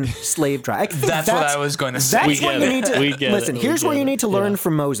fucking slave driver. That's what I was going to say. That's what you need to listen. Here's what you need to learn Yeah.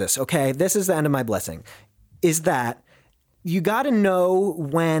 from Moses. Okay, this is the end of my blessing. Is that you got to know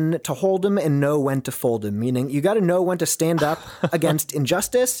when to hold him and know when to fold him. Meaning, you got to know when to stand up against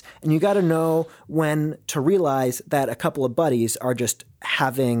injustice, and you got to know when to realize that a couple of buddies are just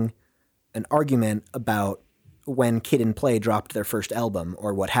having an argument about when Kid and Play dropped their first album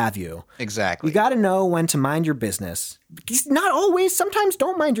or what have you. Exactly. You got to know when to mind your business. Not always. Sometimes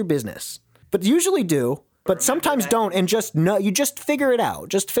don't mind your business, but usually do. But sometimes don't, and just know. You just figure it out.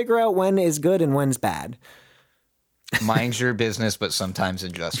 Just figure out when is good and when's bad. Mind your business, but sometimes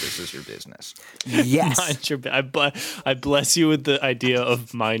injustice is your business. Yes. I bless you with the idea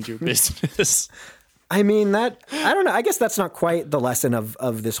of mind your business. I mean, I don't know. I guess that's not quite the lesson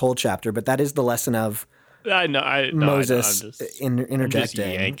of this whole chapter, but that is the lesson of Moses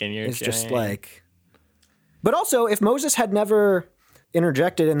interjecting. It's just like, but also if Moses had never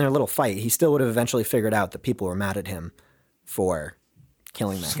interjected in their little fight, he still would have eventually figured out that people were mad at him for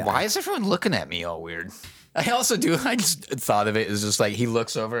killing that guy. Why is everyone looking at me all weird? I just thought of it as just like he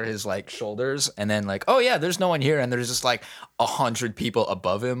looks over his like shoulders and then like, oh yeah, there's no one here, and there's just like 100 people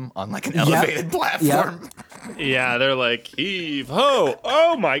above him on like an elevated platform. Yep. Yeah, they're like, heave ho,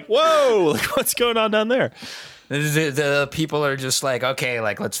 oh my, whoa, like what's going on down there? The people are just like, okay,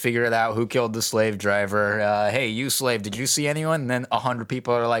 like let's figure it out. Who killed the slave driver? Hey, you slave, did you see anyone? And then 100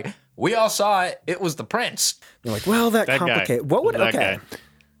 people are like, we all saw it. It was the prince. You're like, well, that complicated. What would guy.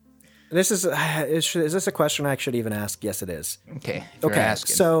 This is this a question I should even ask? Yes, it is. Okay. Okay.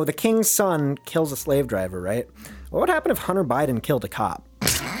 So the king's son kills a slave driver, right? What would happen if Hunter Biden killed a cop?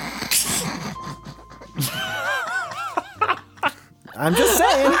 I'm just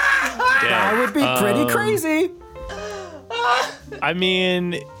saying. That would be pretty crazy. I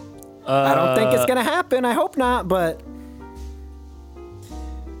mean, I don't think it's gonna happen. I hope not, but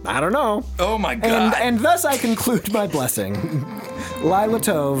I don't know. Oh my God. And thus I conclude my blessing. Lila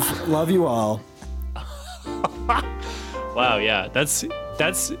Tove, love you all. Wow, yeah, that's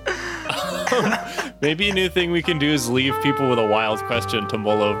maybe a new thing we can do is leave people with a wild question to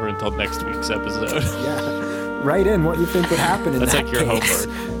mull over until next week's episode. Yeah, write in what you think would happen in that's that like your case.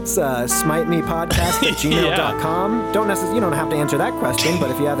 homework. It's smitemepodcast@gmail.com. Yeah. Don't necessarily, you don't have to answer that question,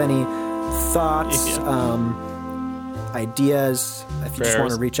 but if you have any thoughts, ideas, if you just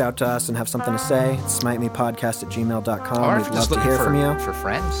want to reach out to us and have something to say, smitemepodcast@gmail.com. Or We'd if you're love just to hear from you. for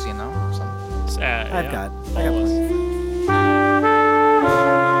friends, you know. I got all of us.